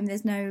stuck at home,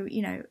 there's no,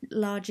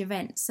 large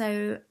event.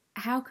 So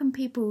how can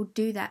people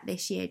do that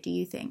this year, do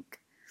you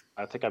think?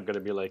 I think I'm going to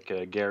be like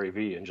Gary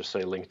Vee and just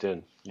say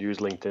LinkedIn. Use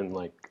LinkedIn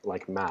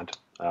like mad.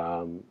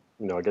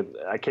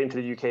 I came to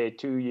the UK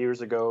 2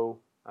 years ago.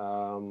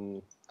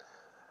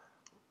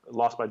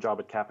 Lost my job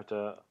at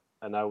Capita,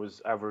 and I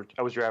was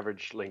your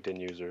average LinkedIn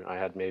user. I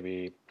had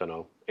maybe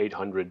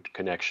 800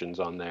 connections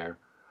on there.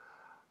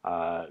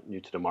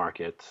 New to the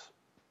market,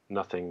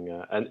 nothing,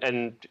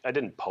 and I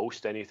didn't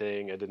post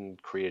anything. I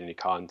didn't create any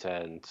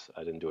content.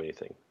 I didn't do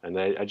anything, and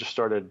I just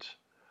started.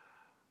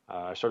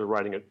 I started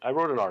writing it. I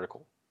wrote an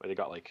article, and it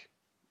got like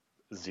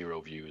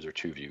 0 views or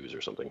 2 views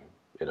or something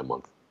in a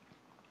month.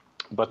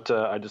 But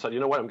I decided, you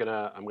know what, I'm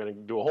gonna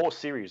do a whole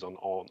series on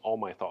all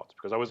my thoughts,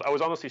 because I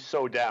was honestly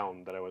so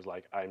down that I was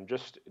like,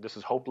 this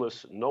is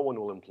hopeless. No one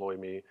will employ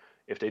me.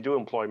 If they do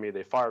employ me,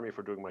 they fire me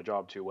for doing my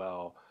job too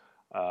well.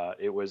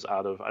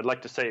 I'd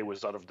like to say it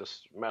was out of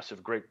this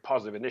massive, great,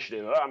 positive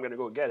initiative. Oh, I'm gonna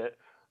go get it.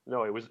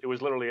 No, it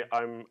was literally,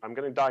 I'm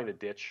gonna die in a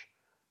ditch.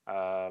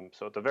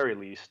 So at the very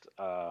least,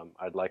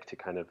 I'd like to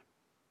kind of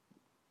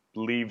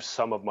leave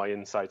some of my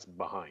insights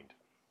behind.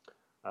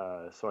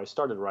 So I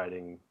started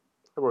writing.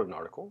 I wrote an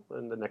article,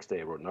 and the next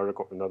day I wrote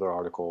another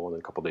article, and then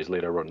a couple of days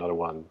later I wrote another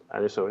one.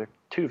 And so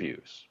 2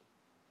 views,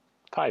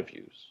 5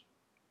 views,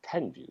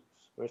 10 views.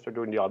 I started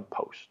doing the odd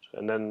post,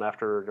 and then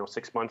after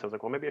 6 months, I was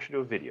like, well, maybe I should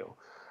do a video.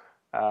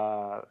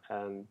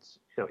 And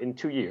in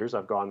 2 years,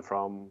 I've gone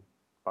from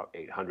about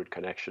 800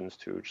 connections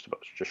to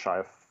just shy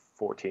of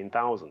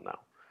 14,000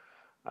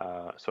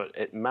 now. So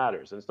it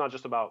matters, and it's not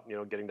just about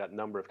getting that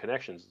number of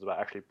connections. It's about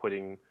actually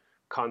putting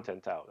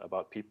content out,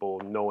 about people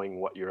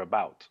knowing what you're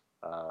about.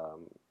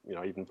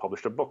 I even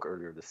published a book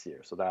earlier this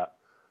year, so that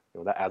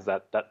that adds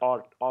that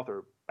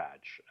author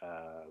badge.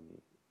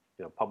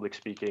 Public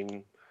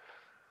speaking.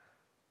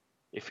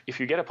 If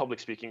you get a public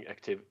speaking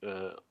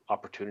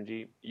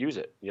opportunity, use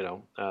it.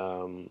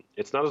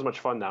 It's not as much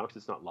fun now because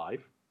it's not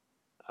live,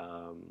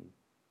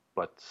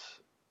 but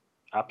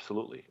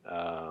absolutely.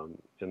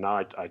 And now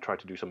I try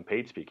to do some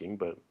paid speaking,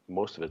 but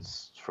most of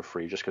it's for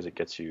free just because it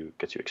gets you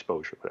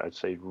exposure. But I'd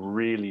say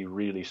really,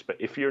 really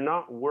if you're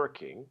not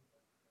working,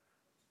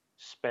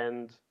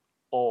 spend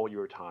all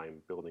your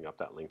time building up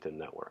that LinkedIn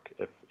network.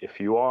 If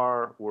you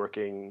are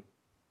working,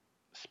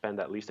 spend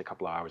at least a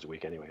couple of hours a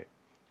week anyway.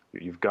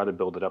 You've got to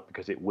build it up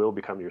because it will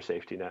become your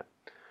safety net.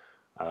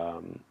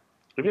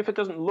 Even if it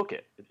doesn't look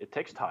it, it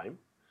takes time.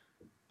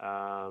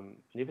 And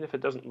even if it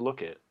doesn't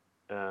look it,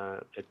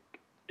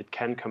 it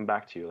can come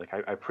back to you. Like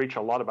I preach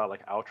a lot about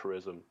like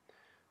altruism.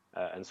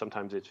 And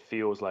sometimes it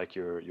feels like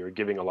you're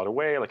giving a lot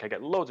away. Like I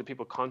get loads of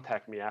people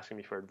contact me asking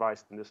me for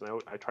advice and this,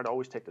 and I try to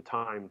always take the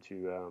time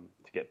to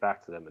get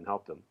back to them and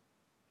help them.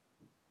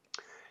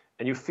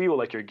 And you feel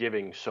like you're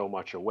giving so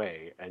much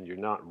away and you're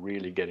not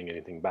really getting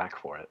anything back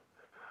for it.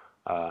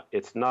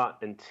 It's not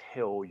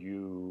until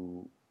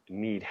you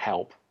need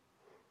help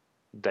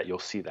that you'll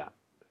see that,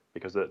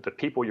 because the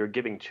people you're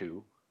giving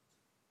to,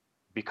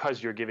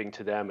 because you're giving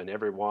to them and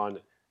everyone,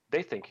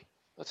 they think,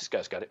 oh, this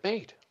guy's got it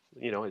made.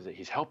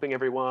 He's helping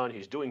everyone.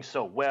 He's doing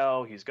so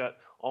well. He's got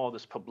all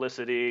this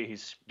publicity.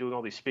 He's doing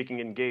all these speaking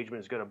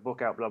engagements. He's got a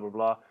book out, blah, blah,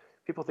 blah.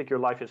 People think your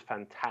life is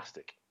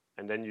fantastic.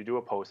 And then you do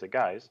a post that,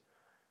 guys,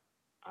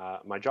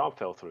 my job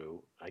fell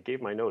through. I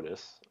gave my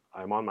notice.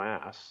 I'm on my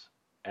ass.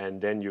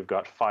 And then you've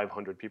got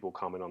 500 people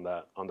comment on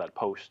that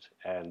post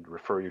and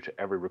refer you to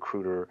every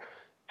recruiter.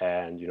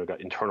 And, got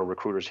internal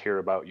recruiters hear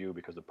about you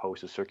because the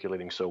post is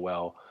circulating so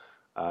well.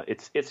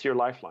 It's your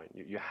lifeline.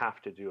 You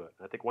have to do it.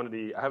 I think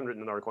I haven't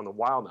written an article in a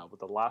while now, but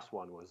the last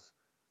one was,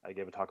 I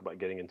gave a talk about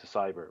getting into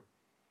cyber.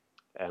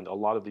 And a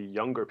lot of the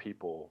younger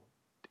people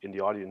in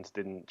the audience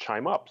didn't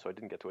chime up, so I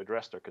didn't get to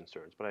address their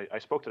concerns. But I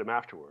spoke to them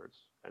afterwards.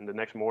 And the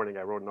next morning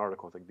I wrote an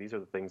article. I was like, these are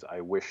the things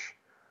I wish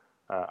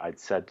I'd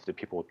said to the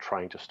people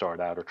trying to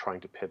start out or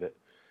trying to pivot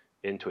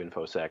into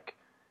InfoSec.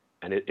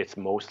 And it's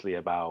mostly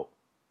about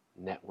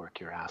network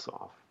your ass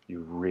off. You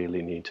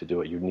really need to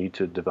do it. You need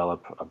to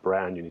develop a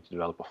brand. You need to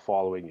develop a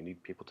following. You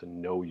need people to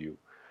know you.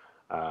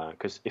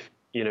 Because if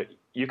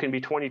you can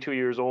be 22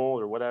 years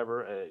old or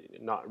whatever,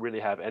 not really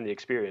have any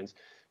experience,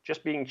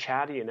 just being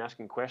chatty and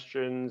asking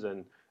questions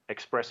and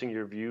expressing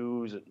your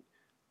views,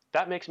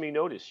 that makes me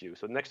notice you.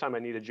 So next time I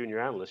need a junior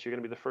analyst, you're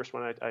going to be the first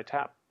one I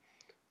tap.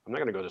 I'm not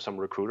going to go to some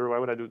recruiter. Why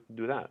would I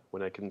do that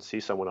when I can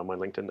see someone on my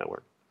LinkedIn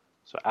network?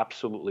 So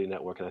absolutely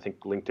network. And I think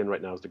LinkedIn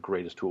right now is the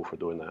greatest tool for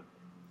doing that.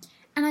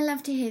 And I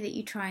love to hear that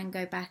you try and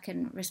go back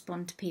and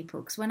respond to people,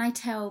 because when I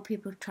tell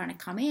people trying to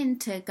come in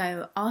to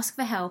go ask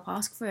for help,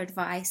 ask for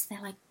advice, they're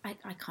like,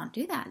 I can't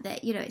do that.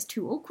 That it's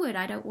too awkward.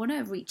 I don't want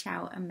to reach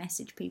out and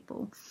message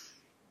people.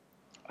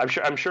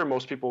 I'm sure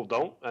most people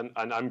don't, and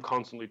I'm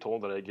constantly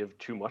told that I give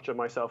too much of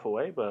myself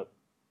away. But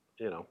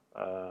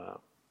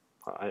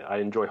I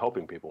enjoy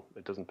helping people.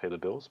 It doesn't pay the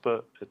bills,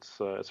 but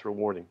it's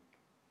rewarding.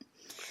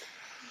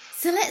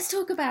 So let's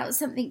talk about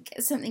something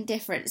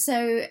different.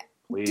 So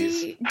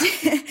Please.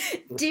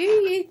 do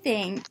you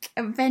think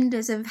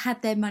vendors have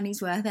had their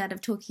money's worth out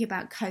of talking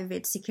about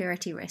COVID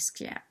security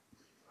risks yet?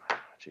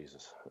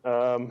 Jesus.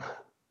 I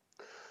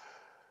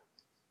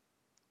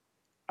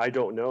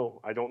don't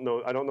know. I don't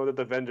know that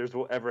the vendors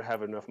will ever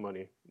have enough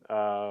money.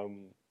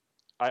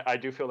 I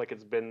do feel like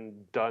it's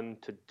been done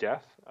to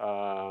death.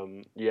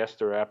 Yes,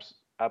 there are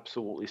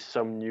absolutely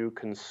some new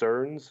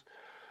concerns.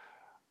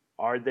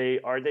 Are they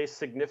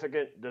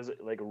significant? Does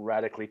it like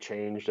radically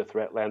change the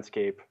threat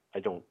landscape? I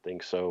don't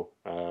think so.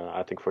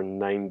 I think for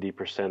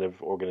 90%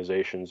 of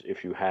organizations,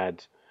 if you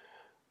had,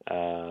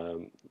 if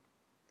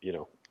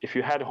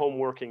you had home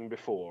working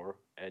before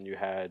and you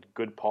had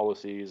good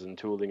policies and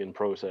tooling and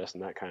process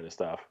and that kind of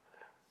stuff,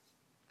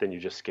 then you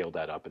just scaled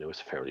that up and it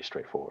was fairly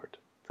straightforward.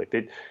 It's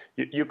like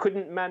you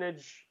couldn't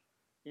manage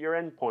your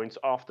endpoints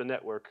off the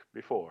network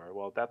before.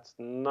 Well, that's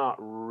not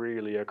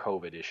really a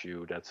COVID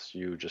issue. That's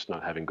you just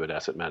not having good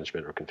asset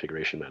management or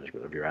configuration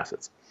management of your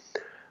assets.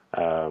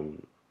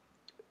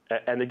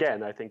 And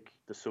again, I think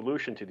the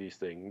solution to these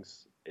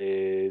things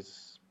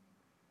is,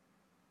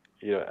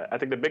 I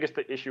think the biggest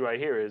issue I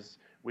hear is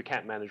we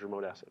can't manage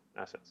remote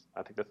assets.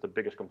 I think that's the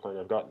biggest complaint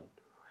I've gotten.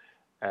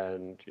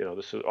 And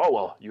this is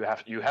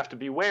you have to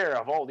be aware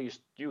of all these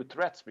new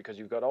threats because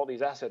you've got all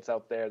these assets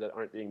out there that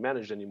aren't being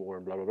managed anymore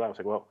and blah blah blah. It's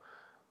like, well,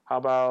 how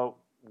about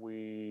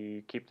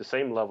we keep the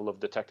same level of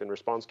detect and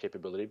response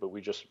capability, but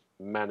we just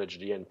manage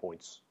the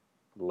endpoints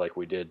like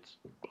we did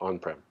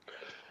on-prem.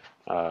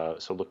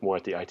 So look more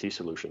at the IT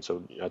solution.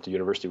 So at the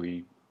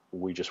university,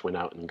 we just went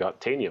out and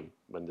got Tanium,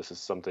 and this is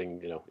something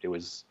it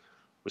was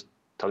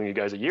telling you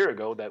guys a year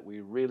ago that we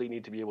really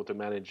need to be able to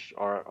manage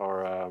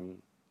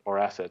our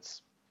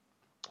assets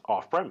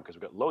off-prem because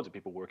we've got loads of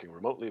people working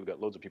remotely. We've got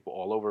loads of people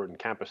all over in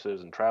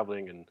campuses and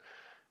traveling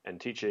and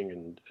teaching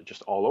and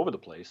just all over the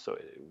place. So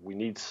we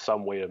need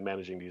some way of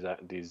managing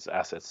these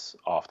assets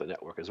off the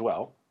network as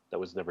well. That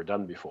was never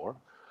done before.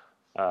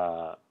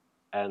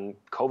 And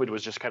COVID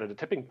was just kind of the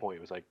tipping point.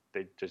 It was like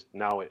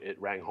now it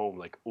rang home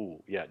like,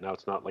 ooh, yeah, now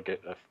it's not like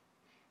a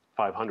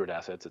 500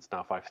 assets. It's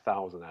now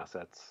 5,000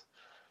 assets.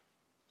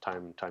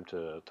 Time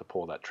to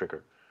pull that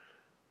trigger.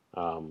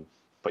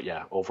 But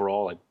yeah,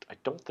 overall, I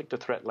don't think the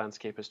threat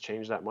landscape has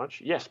changed that much.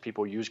 Yes,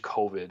 people use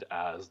COVID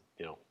as,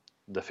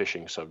 the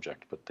phishing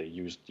subject, but they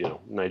used,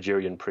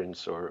 Nigerian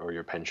prince or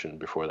your pension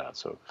before that.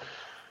 So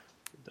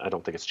I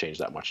don't think it's changed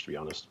that much, to be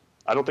honest.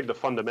 I don't think the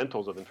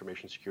fundamentals of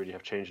information security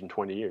have changed in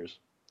 20 years,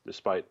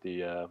 despite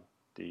the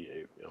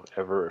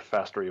ever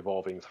faster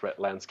evolving threat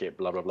landscape,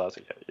 blah, blah, blah.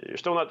 So you're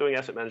still not doing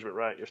asset management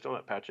right. You're still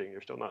not patching.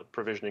 You're still not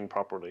provisioning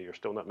properly. You're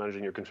still not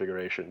managing your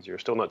configurations. You're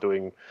still not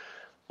doing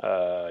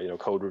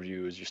code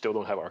reviews. You still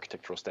don't have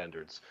architectural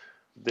standards.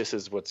 This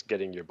is what's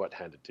getting your butt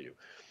handed to you.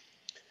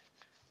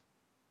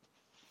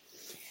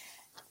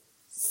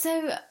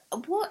 So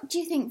what do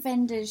you think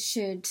vendors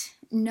should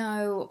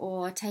know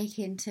or take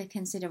into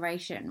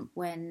consideration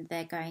when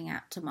they're going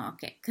out to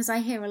market? Because I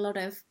hear a lot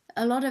of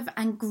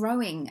and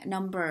growing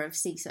number of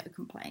CISO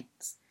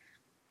complaints.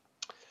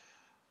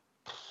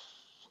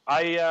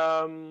 I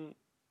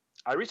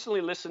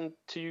recently listened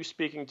to you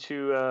speaking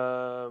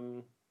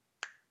to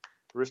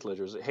Risk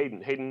Ledger. Is it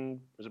Hayden? Hayden,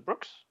 is it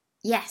Brooks?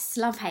 Yes,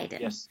 love Hayden.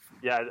 Yes,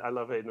 yeah, I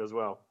love Hayden as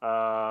well.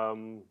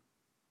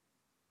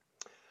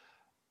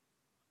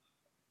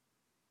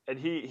 And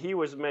he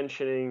was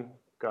mentioning,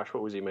 gosh,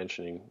 what was he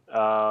mentioning?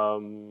 I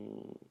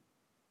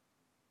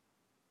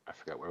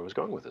forgot where I was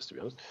going with this, to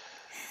be honest.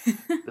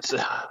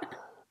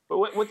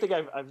 But one thing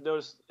I've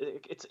noticed,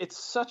 it's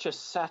such a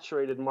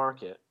saturated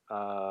market.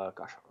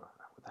 Gosh, what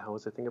the hell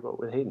was I thinking about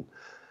with Hayden?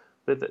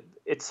 But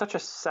it's such a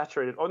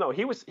saturated. Oh no,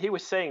 he was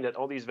saying that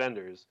all these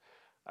vendors,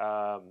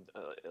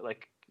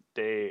 like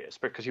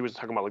because he was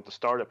talking about like the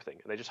startup thing,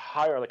 and they just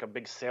hire like a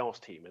big sales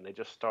team, and they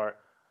just start,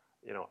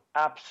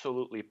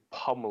 absolutely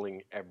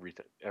pummeling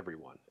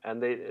everyone,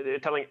 and they're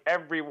telling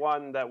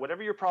everyone that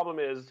whatever your problem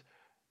is,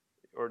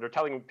 or they're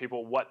telling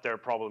people what their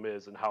problem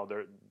is and how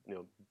they're,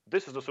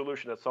 this is the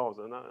solution that solves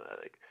it. And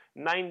like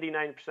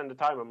 99% of the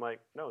time, I'm like,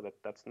 no,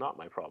 that's not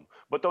my problem.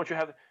 But don't you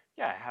have?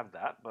 Yeah, I have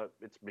that, but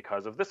it's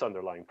because of this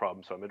underlying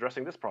problem, so I'm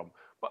addressing this problem.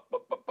 But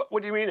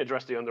what do you mean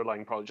address the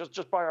underlying problem?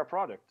 Just buy our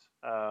product.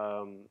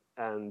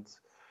 And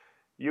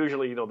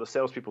usually, the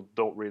salespeople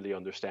don't really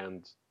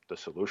understand the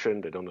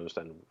solution. They don't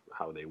understand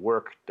how they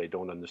work. They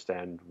don't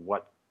understand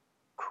what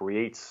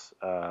creates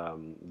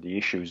the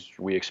issues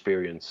we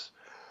experience.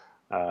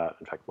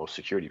 In fact, most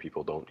security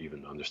people don't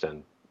even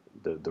understand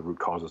the root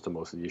causes to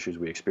most of the issues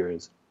we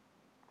experience.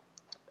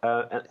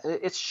 And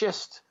it's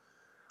just,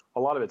 a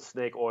lot of it's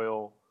snake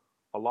oil.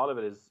 A lot of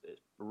it is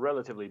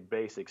relatively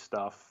basic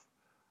stuff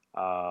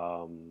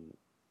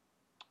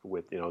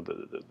with,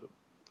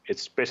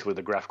 it's basically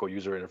the graphical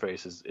user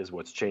interface is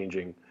what's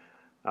changing.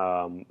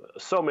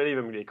 So many of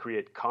them, they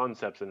create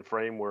concepts and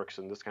frameworks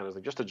and this kind of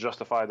thing just to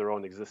justify their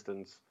own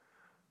existence.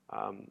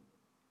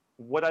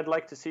 What I'd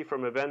like to see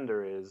from a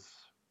vendor is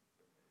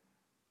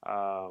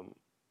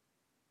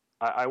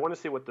I want to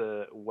see what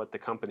the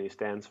company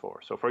stands for.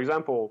 So, for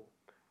example,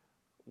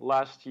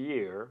 last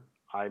year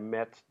I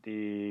met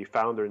the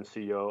founder and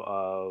CEO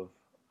of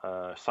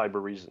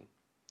Cyber Reason.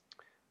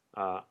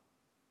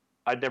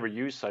 I'd never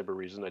used Cyber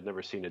Reason. I'd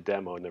never seen a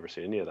demo. I'd never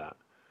seen any of that.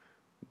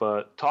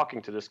 But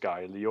talking to this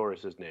guy, Lior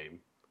is his name,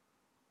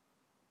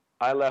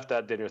 I left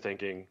that dinner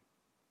thinking,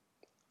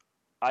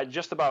 I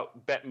just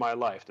about bet my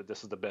life that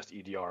this is the best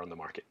EDR on the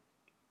market,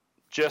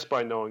 just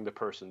by knowing the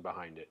person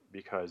behind it,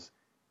 because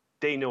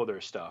they know their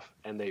stuff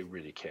and they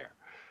really care.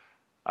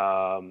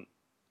 And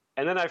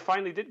then I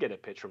finally did get a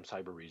pitch from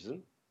Cyber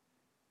Reason,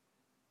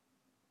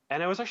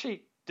 and I was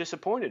actually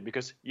disappointed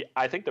because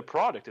I think the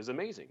product is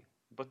amazing,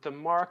 but the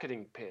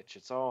marketing pitch,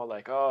 it's all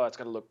like, oh, it's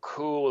got to look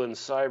cool and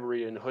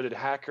cybery and hooded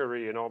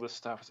hackery and all this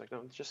stuff. It's like,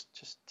 no,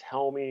 just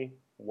tell me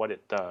what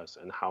it does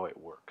and how it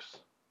works,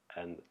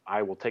 and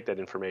I will take that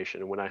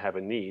information. And when I have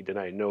a need, and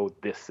I know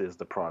this is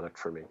the product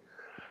for me.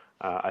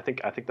 I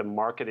think the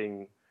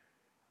marketing,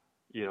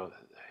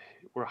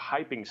 we're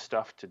hyping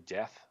stuff to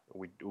death.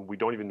 We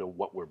don't even know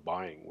what we're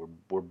buying.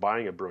 We're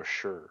buying a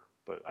brochure,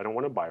 but I don't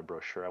want to buy a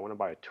brochure. I want to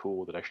buy a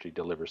tool that actually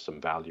delivers some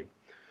value.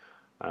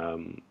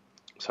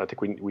 So I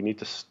think we need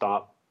to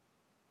stop.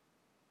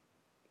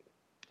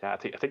 Yeah, I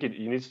think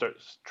you need to start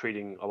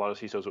treating a lot of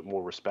CISOs with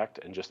more respect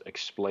and just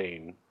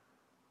explain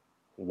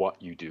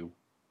what you do.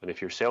 And if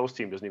your sales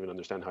team doesn't even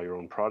understand how your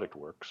own product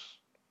works,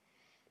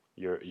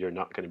 you're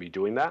not going to be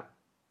doing that.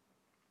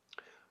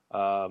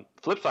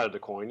 Flip side of the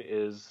coin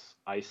is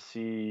I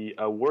see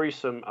a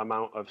worrisome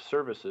amount of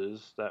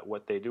services that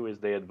what they do is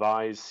they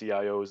advise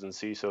CIOs and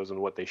CISOs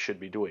on what they should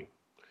be doing,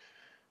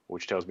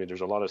 which tells me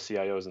there's a lot of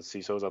CIOs and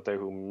CISOs out there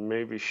who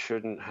maybe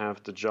shouldn't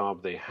have the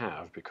job they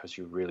have because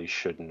you really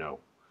should know.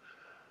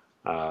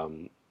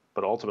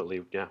 But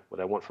ultimately, yeah, what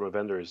I want from a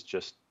vendor is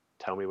just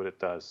tell me what it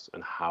does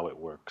and how it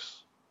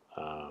works,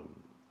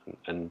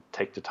 and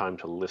take the time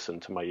to listen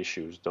to my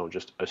issues. Don't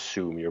just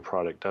assume your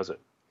product does it.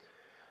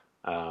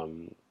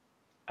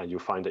 And you'll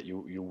find that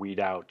you weed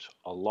out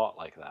a lot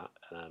like that.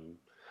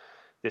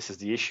 This is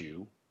the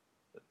issue.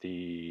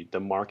 The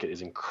market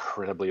is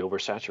incredibly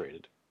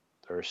oversaturated.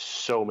 There are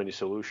so many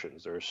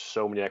solutions. There are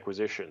so many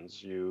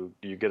acquisitions. You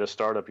get a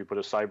startup, you put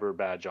a cyber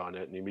badge on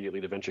it, and immediately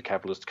the venture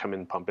capitalists come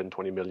in, pump in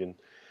 20 million,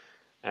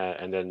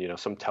 and then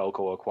some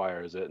telco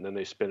acquires it, and then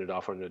they spin it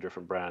off under a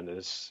different brand. And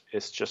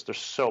it's just there's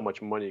so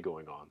much money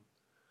going on.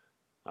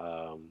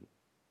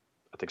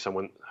 I think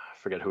someone, I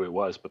forget who it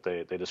was, but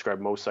they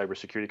described most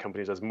cybersecurity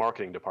companies as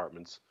marketing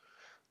departments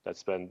that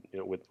spend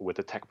with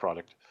a tech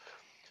product.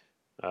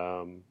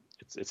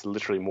 It's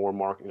literally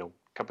more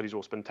companies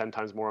will spend 10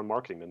 times more on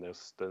marketing than they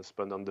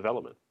spend on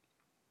development.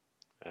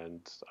 And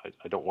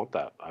I don't want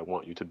that. I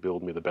want you to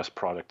build me the best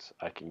product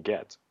I can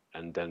get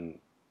and then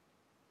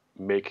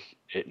make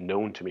it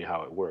known to me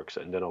how it works,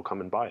 and then I'll come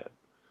and buy it.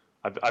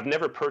 I've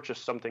never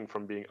purchased something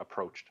from being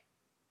approached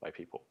by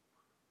people.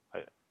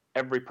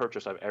 Every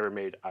purchase I've ever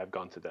made, I've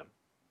gone to them,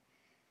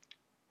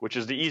 which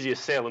is the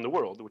easiest sale in the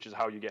world, which is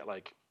how you get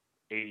like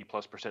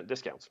 80+%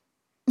 discounts.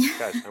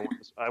 Guys,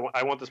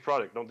 I want this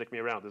product. Don't dick me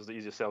around. This is the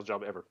easiest sales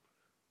job ever.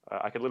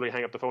 I could literally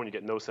hang up the phone, you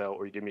get no sale,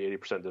 or you give me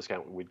 80%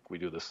 discount. We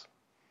do this,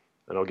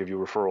 and I'll give you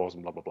referrals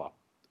and blah blah blah.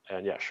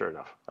 And yeah, sure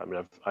enough. I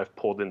mean, I've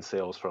pulled in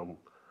sales from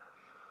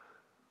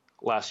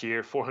last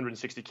year,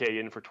 460K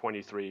in for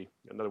 23.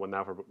 Another one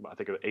now for I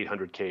think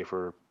 800K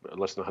for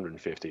less than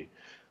 150.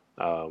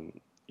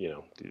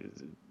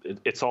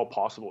 It's all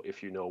possible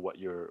if you know what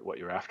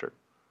you're after.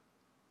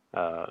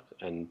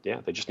 And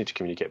yeah, they just need to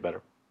communicate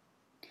better.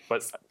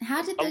 But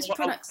how did those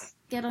products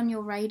get on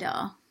your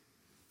radar?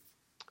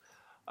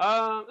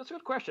 That's a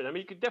good question. I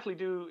mean, you could definitely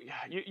do.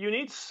 You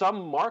need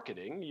some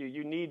marketing.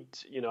 You need.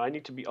 I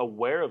need to be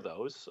aware of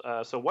those.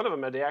 So one of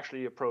them, they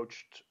actually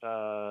approached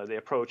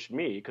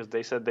me because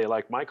they said they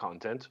liked my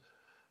content,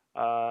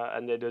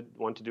 and they did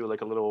want to do like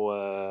a little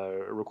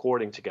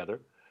recording together.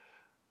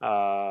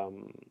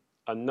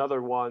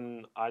 Another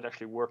one, I'd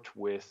actually worked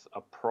with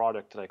a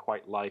product that I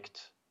quite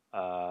liked,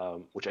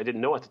 which I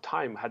didn't know at the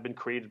time had been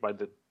created by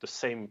the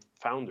same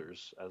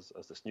founders as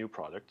this new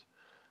product.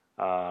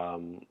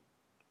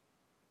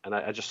 And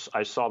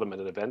I saw them at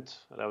an event,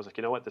 and I was like,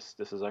 you know what, this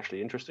is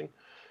actually interesting.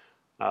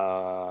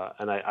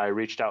 And I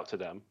reached out to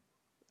them,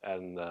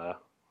 and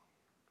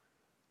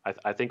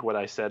I think what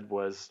I said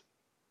was,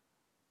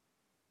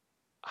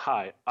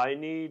 hi, I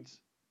need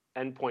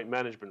endpoint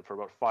management for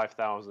about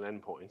 5,000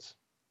 endpoints.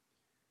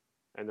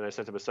 And then I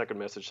sent him a second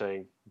message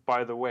saying,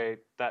 by the way,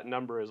 that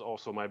number is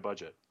also my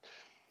budget.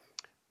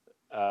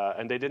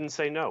 And they didn't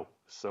say no.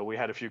 So we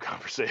had a few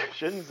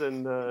conversations,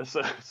 and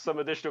some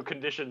additional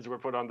conditions were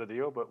put on the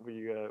deal, but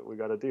we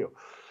got a deal.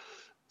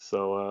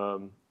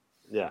 So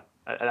yeah,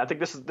 and I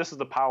think this is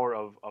the power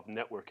of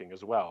networking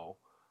as well.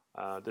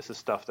 This is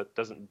stuff that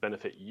doesn't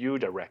benefit you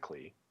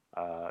directly.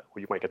 Where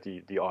you might get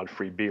the odd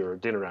free beer or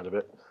dinner out of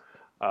it,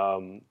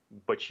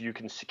 but you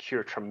can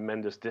secure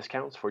tremendous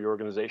discounts for your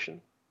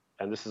organization.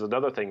 And this is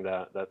another thing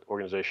that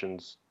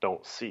organizations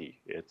don't see.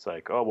 It's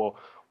like, oh, well,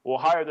 we'll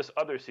hire this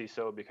other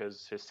CISO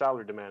because his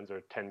salary demands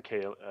are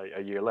 10K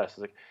a year less. It's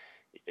like,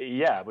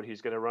 Yeah, but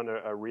he's going to run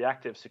a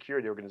reactive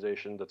security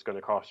organization that's going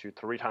to cost you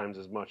 3 times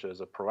as much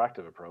as a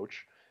proactive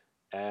approach,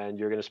 and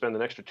you're going to spend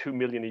an extra 2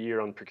 million a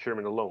year on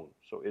procurement alone.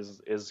 So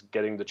is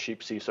getting the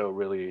cheap CISO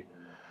really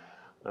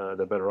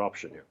the better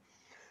option here?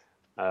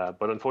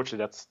 But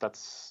unfortunately,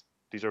 that's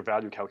these are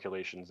value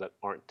calculations that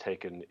aren't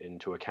taken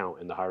into account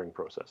in the hiring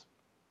process.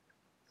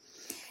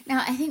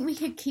 Now, I think we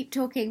could keep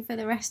talking for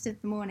the rest of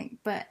the morning,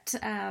 but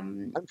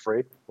I'm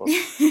free. Well,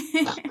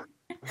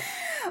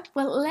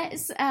 well,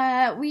 let's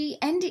we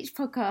end each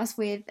podcast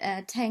with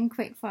 10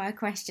 quick fire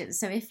questions.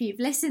 So if you've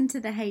listened to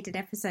the Hated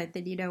episode,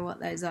 then you know what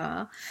those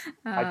are.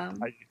 I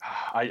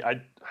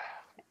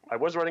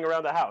was running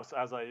around the house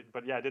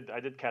but yeah, I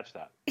did catch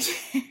that.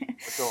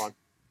 Let's go on.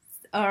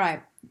 All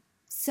right.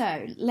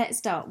 So let's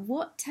start.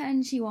 What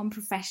turns you on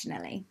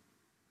professionally?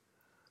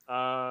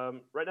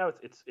 Right now,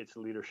 it's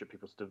leadership.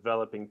 It's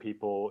developing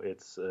people.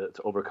 It's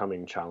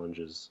overcoming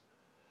challenges.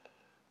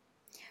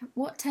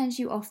 What turns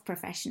you off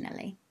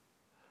professionally?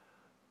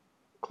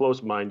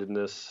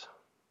 Closed-mindedness.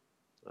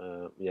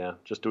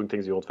 Just doing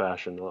things the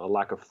old-fashioned. A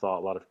lack of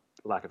thought.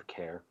 Lack of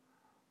care.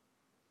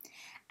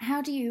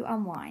 How do you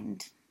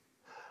unwind?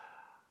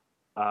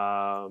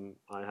 I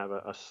have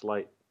a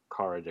slight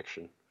car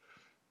addiction.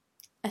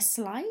 A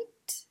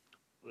slight?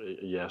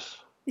 Yes.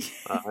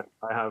 I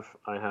have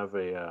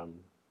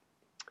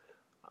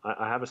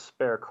a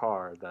spare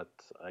car that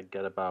I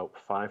get about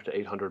 500 to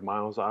 800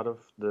 miles out of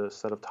the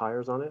set of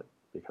tires on it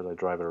because I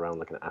drive it around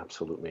like an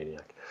absolute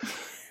maniac.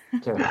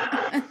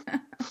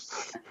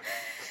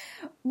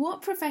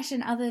 What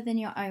profession other than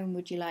your own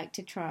would you like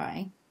to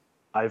try?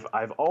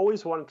 I've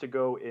always wanted to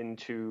go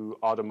into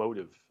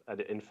automotive.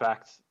 And in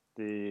fact,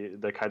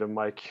 the kind of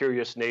my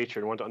curious nature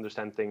and want to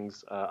understand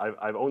things.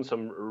 I've owned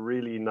some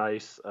really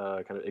nice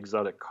kind of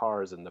exotic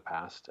cars in the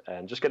past,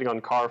 and just getting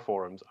on car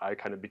forums, I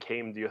kind of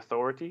became the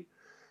authority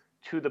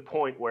to the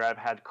point where I've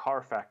had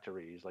car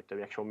factories, like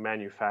the actual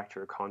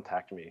manufacturer,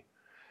 contact me.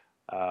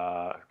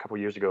 A couple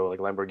of years ago, like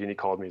Lamborghini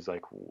called me. He's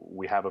like,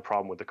 "We have a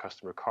problem with the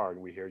customer car, and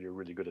we hear you're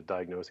really good at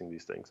diagnosing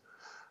these things."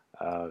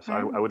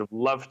 I would have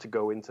loved to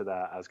go into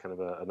that as kind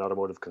of an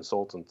automotive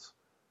consultant.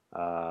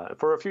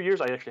 For a few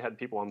years, I actually had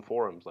people on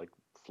forums like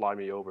fly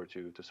me over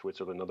to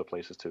Switzerland and other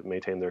places to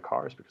maintain their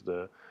cars because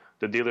the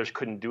dealers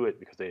couldn't do it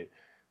because they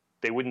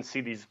wouldn't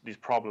see these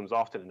problems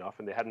often enough,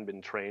 and they hadn't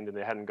been trained, and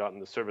they hadn't gotten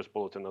the service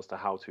bulletin as to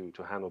how to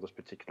handle this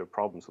particular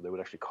problem. So they would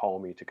actually call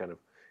me to kind of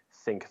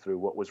think through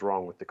what was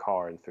wrong with the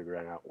car and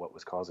figuring out what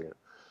was causing it.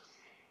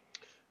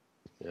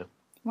 Yeah.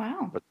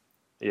 Wow. But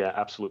yeah,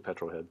 absolute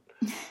petrol head.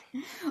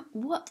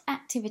 What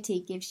activity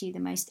gives you the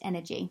most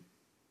energy?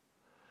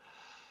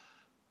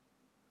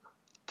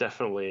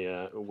 Definitely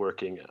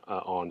working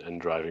on and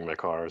driving my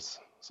cars.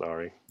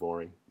 Sorry,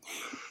 boring.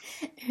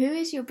 Who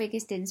is your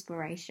biggest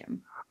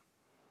inspiration?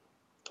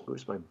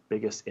 Who's my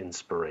biggest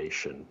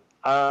inspiration?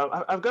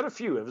 I've got a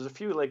few. There's a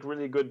few like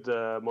really good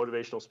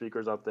motivational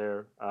speakers out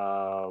there.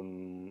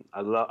 I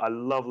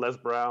love Les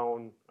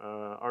Brown.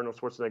 Arnold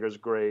Schwarzenegger is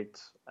great,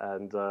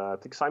 and I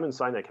think Simon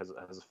Sinek has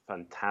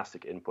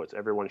fantastic inputs.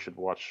 Everyone should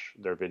watch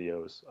their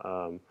videos.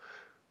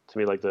 To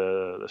me, like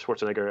the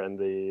Schwarzenegger and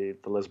the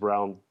Les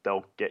Brown,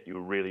 they'll get you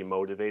really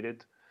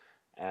motivated,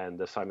 and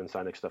the Simon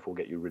Sinek stuff will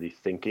get you really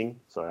thinking.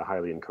 So I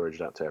highly encourage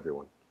that to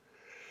everyone.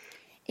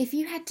 If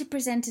you had to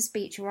present a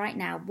speech right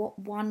now, what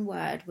one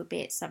word would be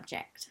its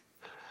subject?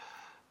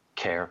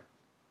 Care.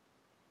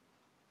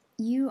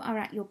 You are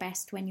at your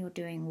best when you're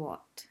doing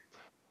what?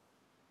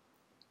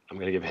 I'm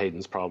going to give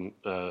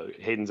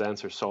Hayden's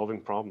answer: solving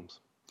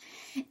problems.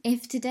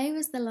 If today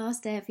was the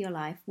last day of your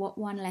life, what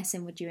one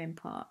lesson would you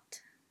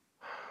impart?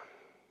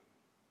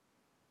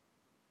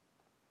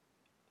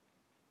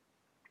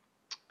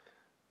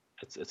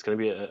 It's going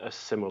to be a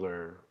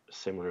similar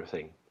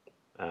thing.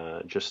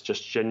 Just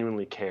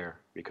genuinely care,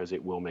 because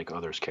it will make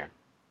others care.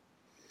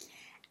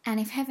 And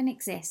if heaven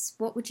exists,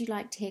 what would you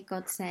like to hear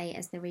God say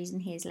as the reason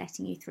he is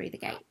letting you through the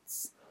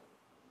gates?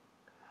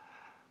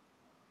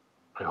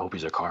 I hope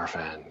he's a car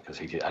fan, because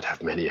I'd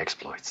have many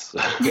exploits.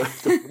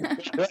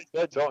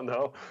 I don't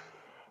know.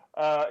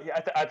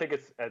 I think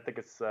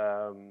it's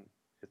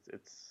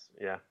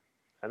yeah.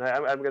 And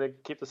I'm going to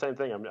keep the same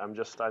thing.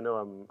 I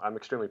know I'm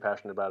extremely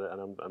passionate about it,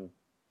 and I'm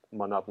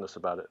monotonous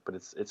about it, but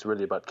it's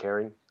really about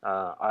caring.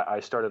 I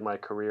started my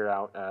career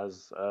out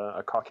as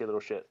a cocky little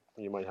shit.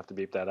 You might have to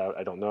beep that out.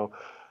 I don't know.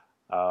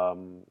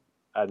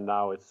 And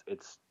now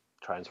it's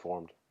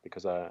transformed,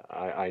 because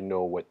I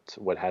know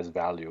what has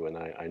value, and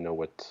I know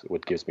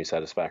what gives me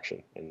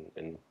satisfaction,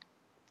 and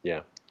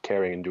yeah,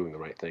 caring and doing the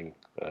right thing.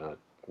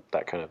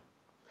 That kind of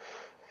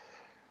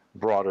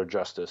broader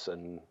justice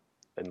and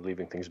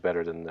leaving things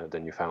better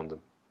than you found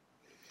them.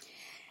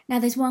 Now,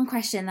 there's one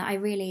question that I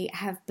really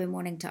have been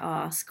wanting to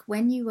ask.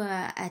 When you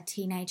were a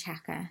teenage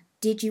hacker,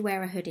 did you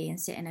wear a hoodie and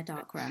sit in a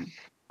dark room?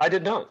 I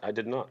did not.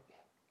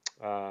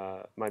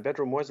 My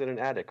bedroom was in an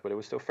attic, but it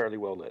was still fairly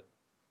well lit.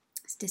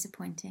 It's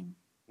disappointing.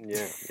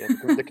 Yeah.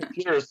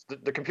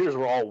 The computers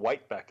were all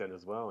white back then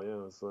as well.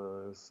 Yeah,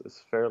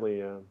 it's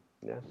fairly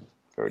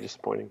very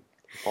disappointing.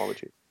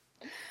 Apologies.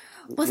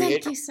 Well,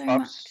 thank you so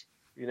much.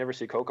 You never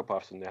see Cocoa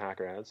Puffs in the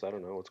hacker ads. I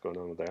don't know what's going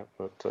on with that,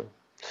 but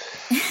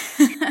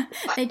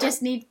they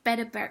just need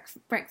better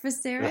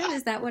breakfast cereal.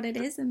 Is that what it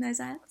is in those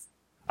ads?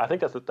 I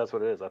think that's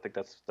what it is. I think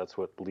that's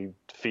what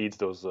feeds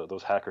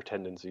those hacker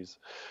tendencies.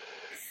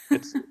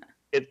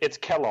 It's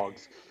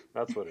Kellogg's.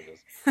 That's what it is.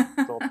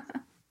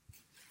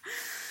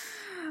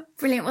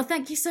 Brilliant. Well,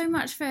 thank you so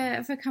much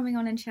for coming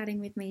on and chatting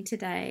with me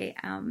today.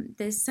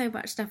 There's so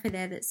much stuff in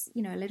there that's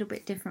a little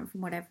bit different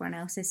from what everyone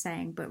else is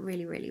saying, but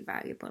really, really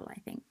valuable, I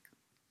think.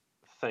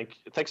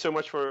 Thanks so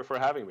much for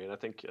having me. And I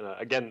think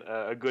again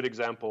a good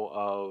example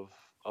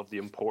of the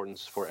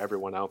importance for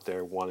everyone out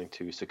there wanting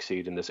to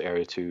succeed in this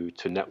area to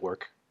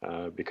network,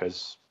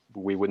 because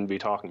we wouldn't be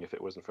talking if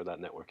it wasn't for that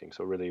networking.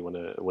 So really want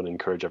to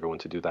encourage everyone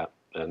to do that.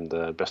 And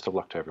best of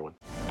luck to everyone.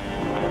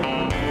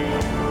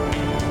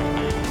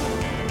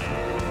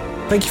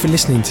 Thank you for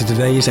listening to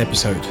today's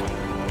episode.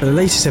 For the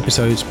latest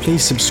episodes,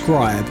 please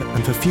subscribe,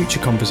 and for future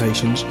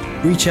conversations,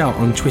 reach out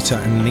on Twitter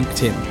and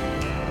LinkedIn.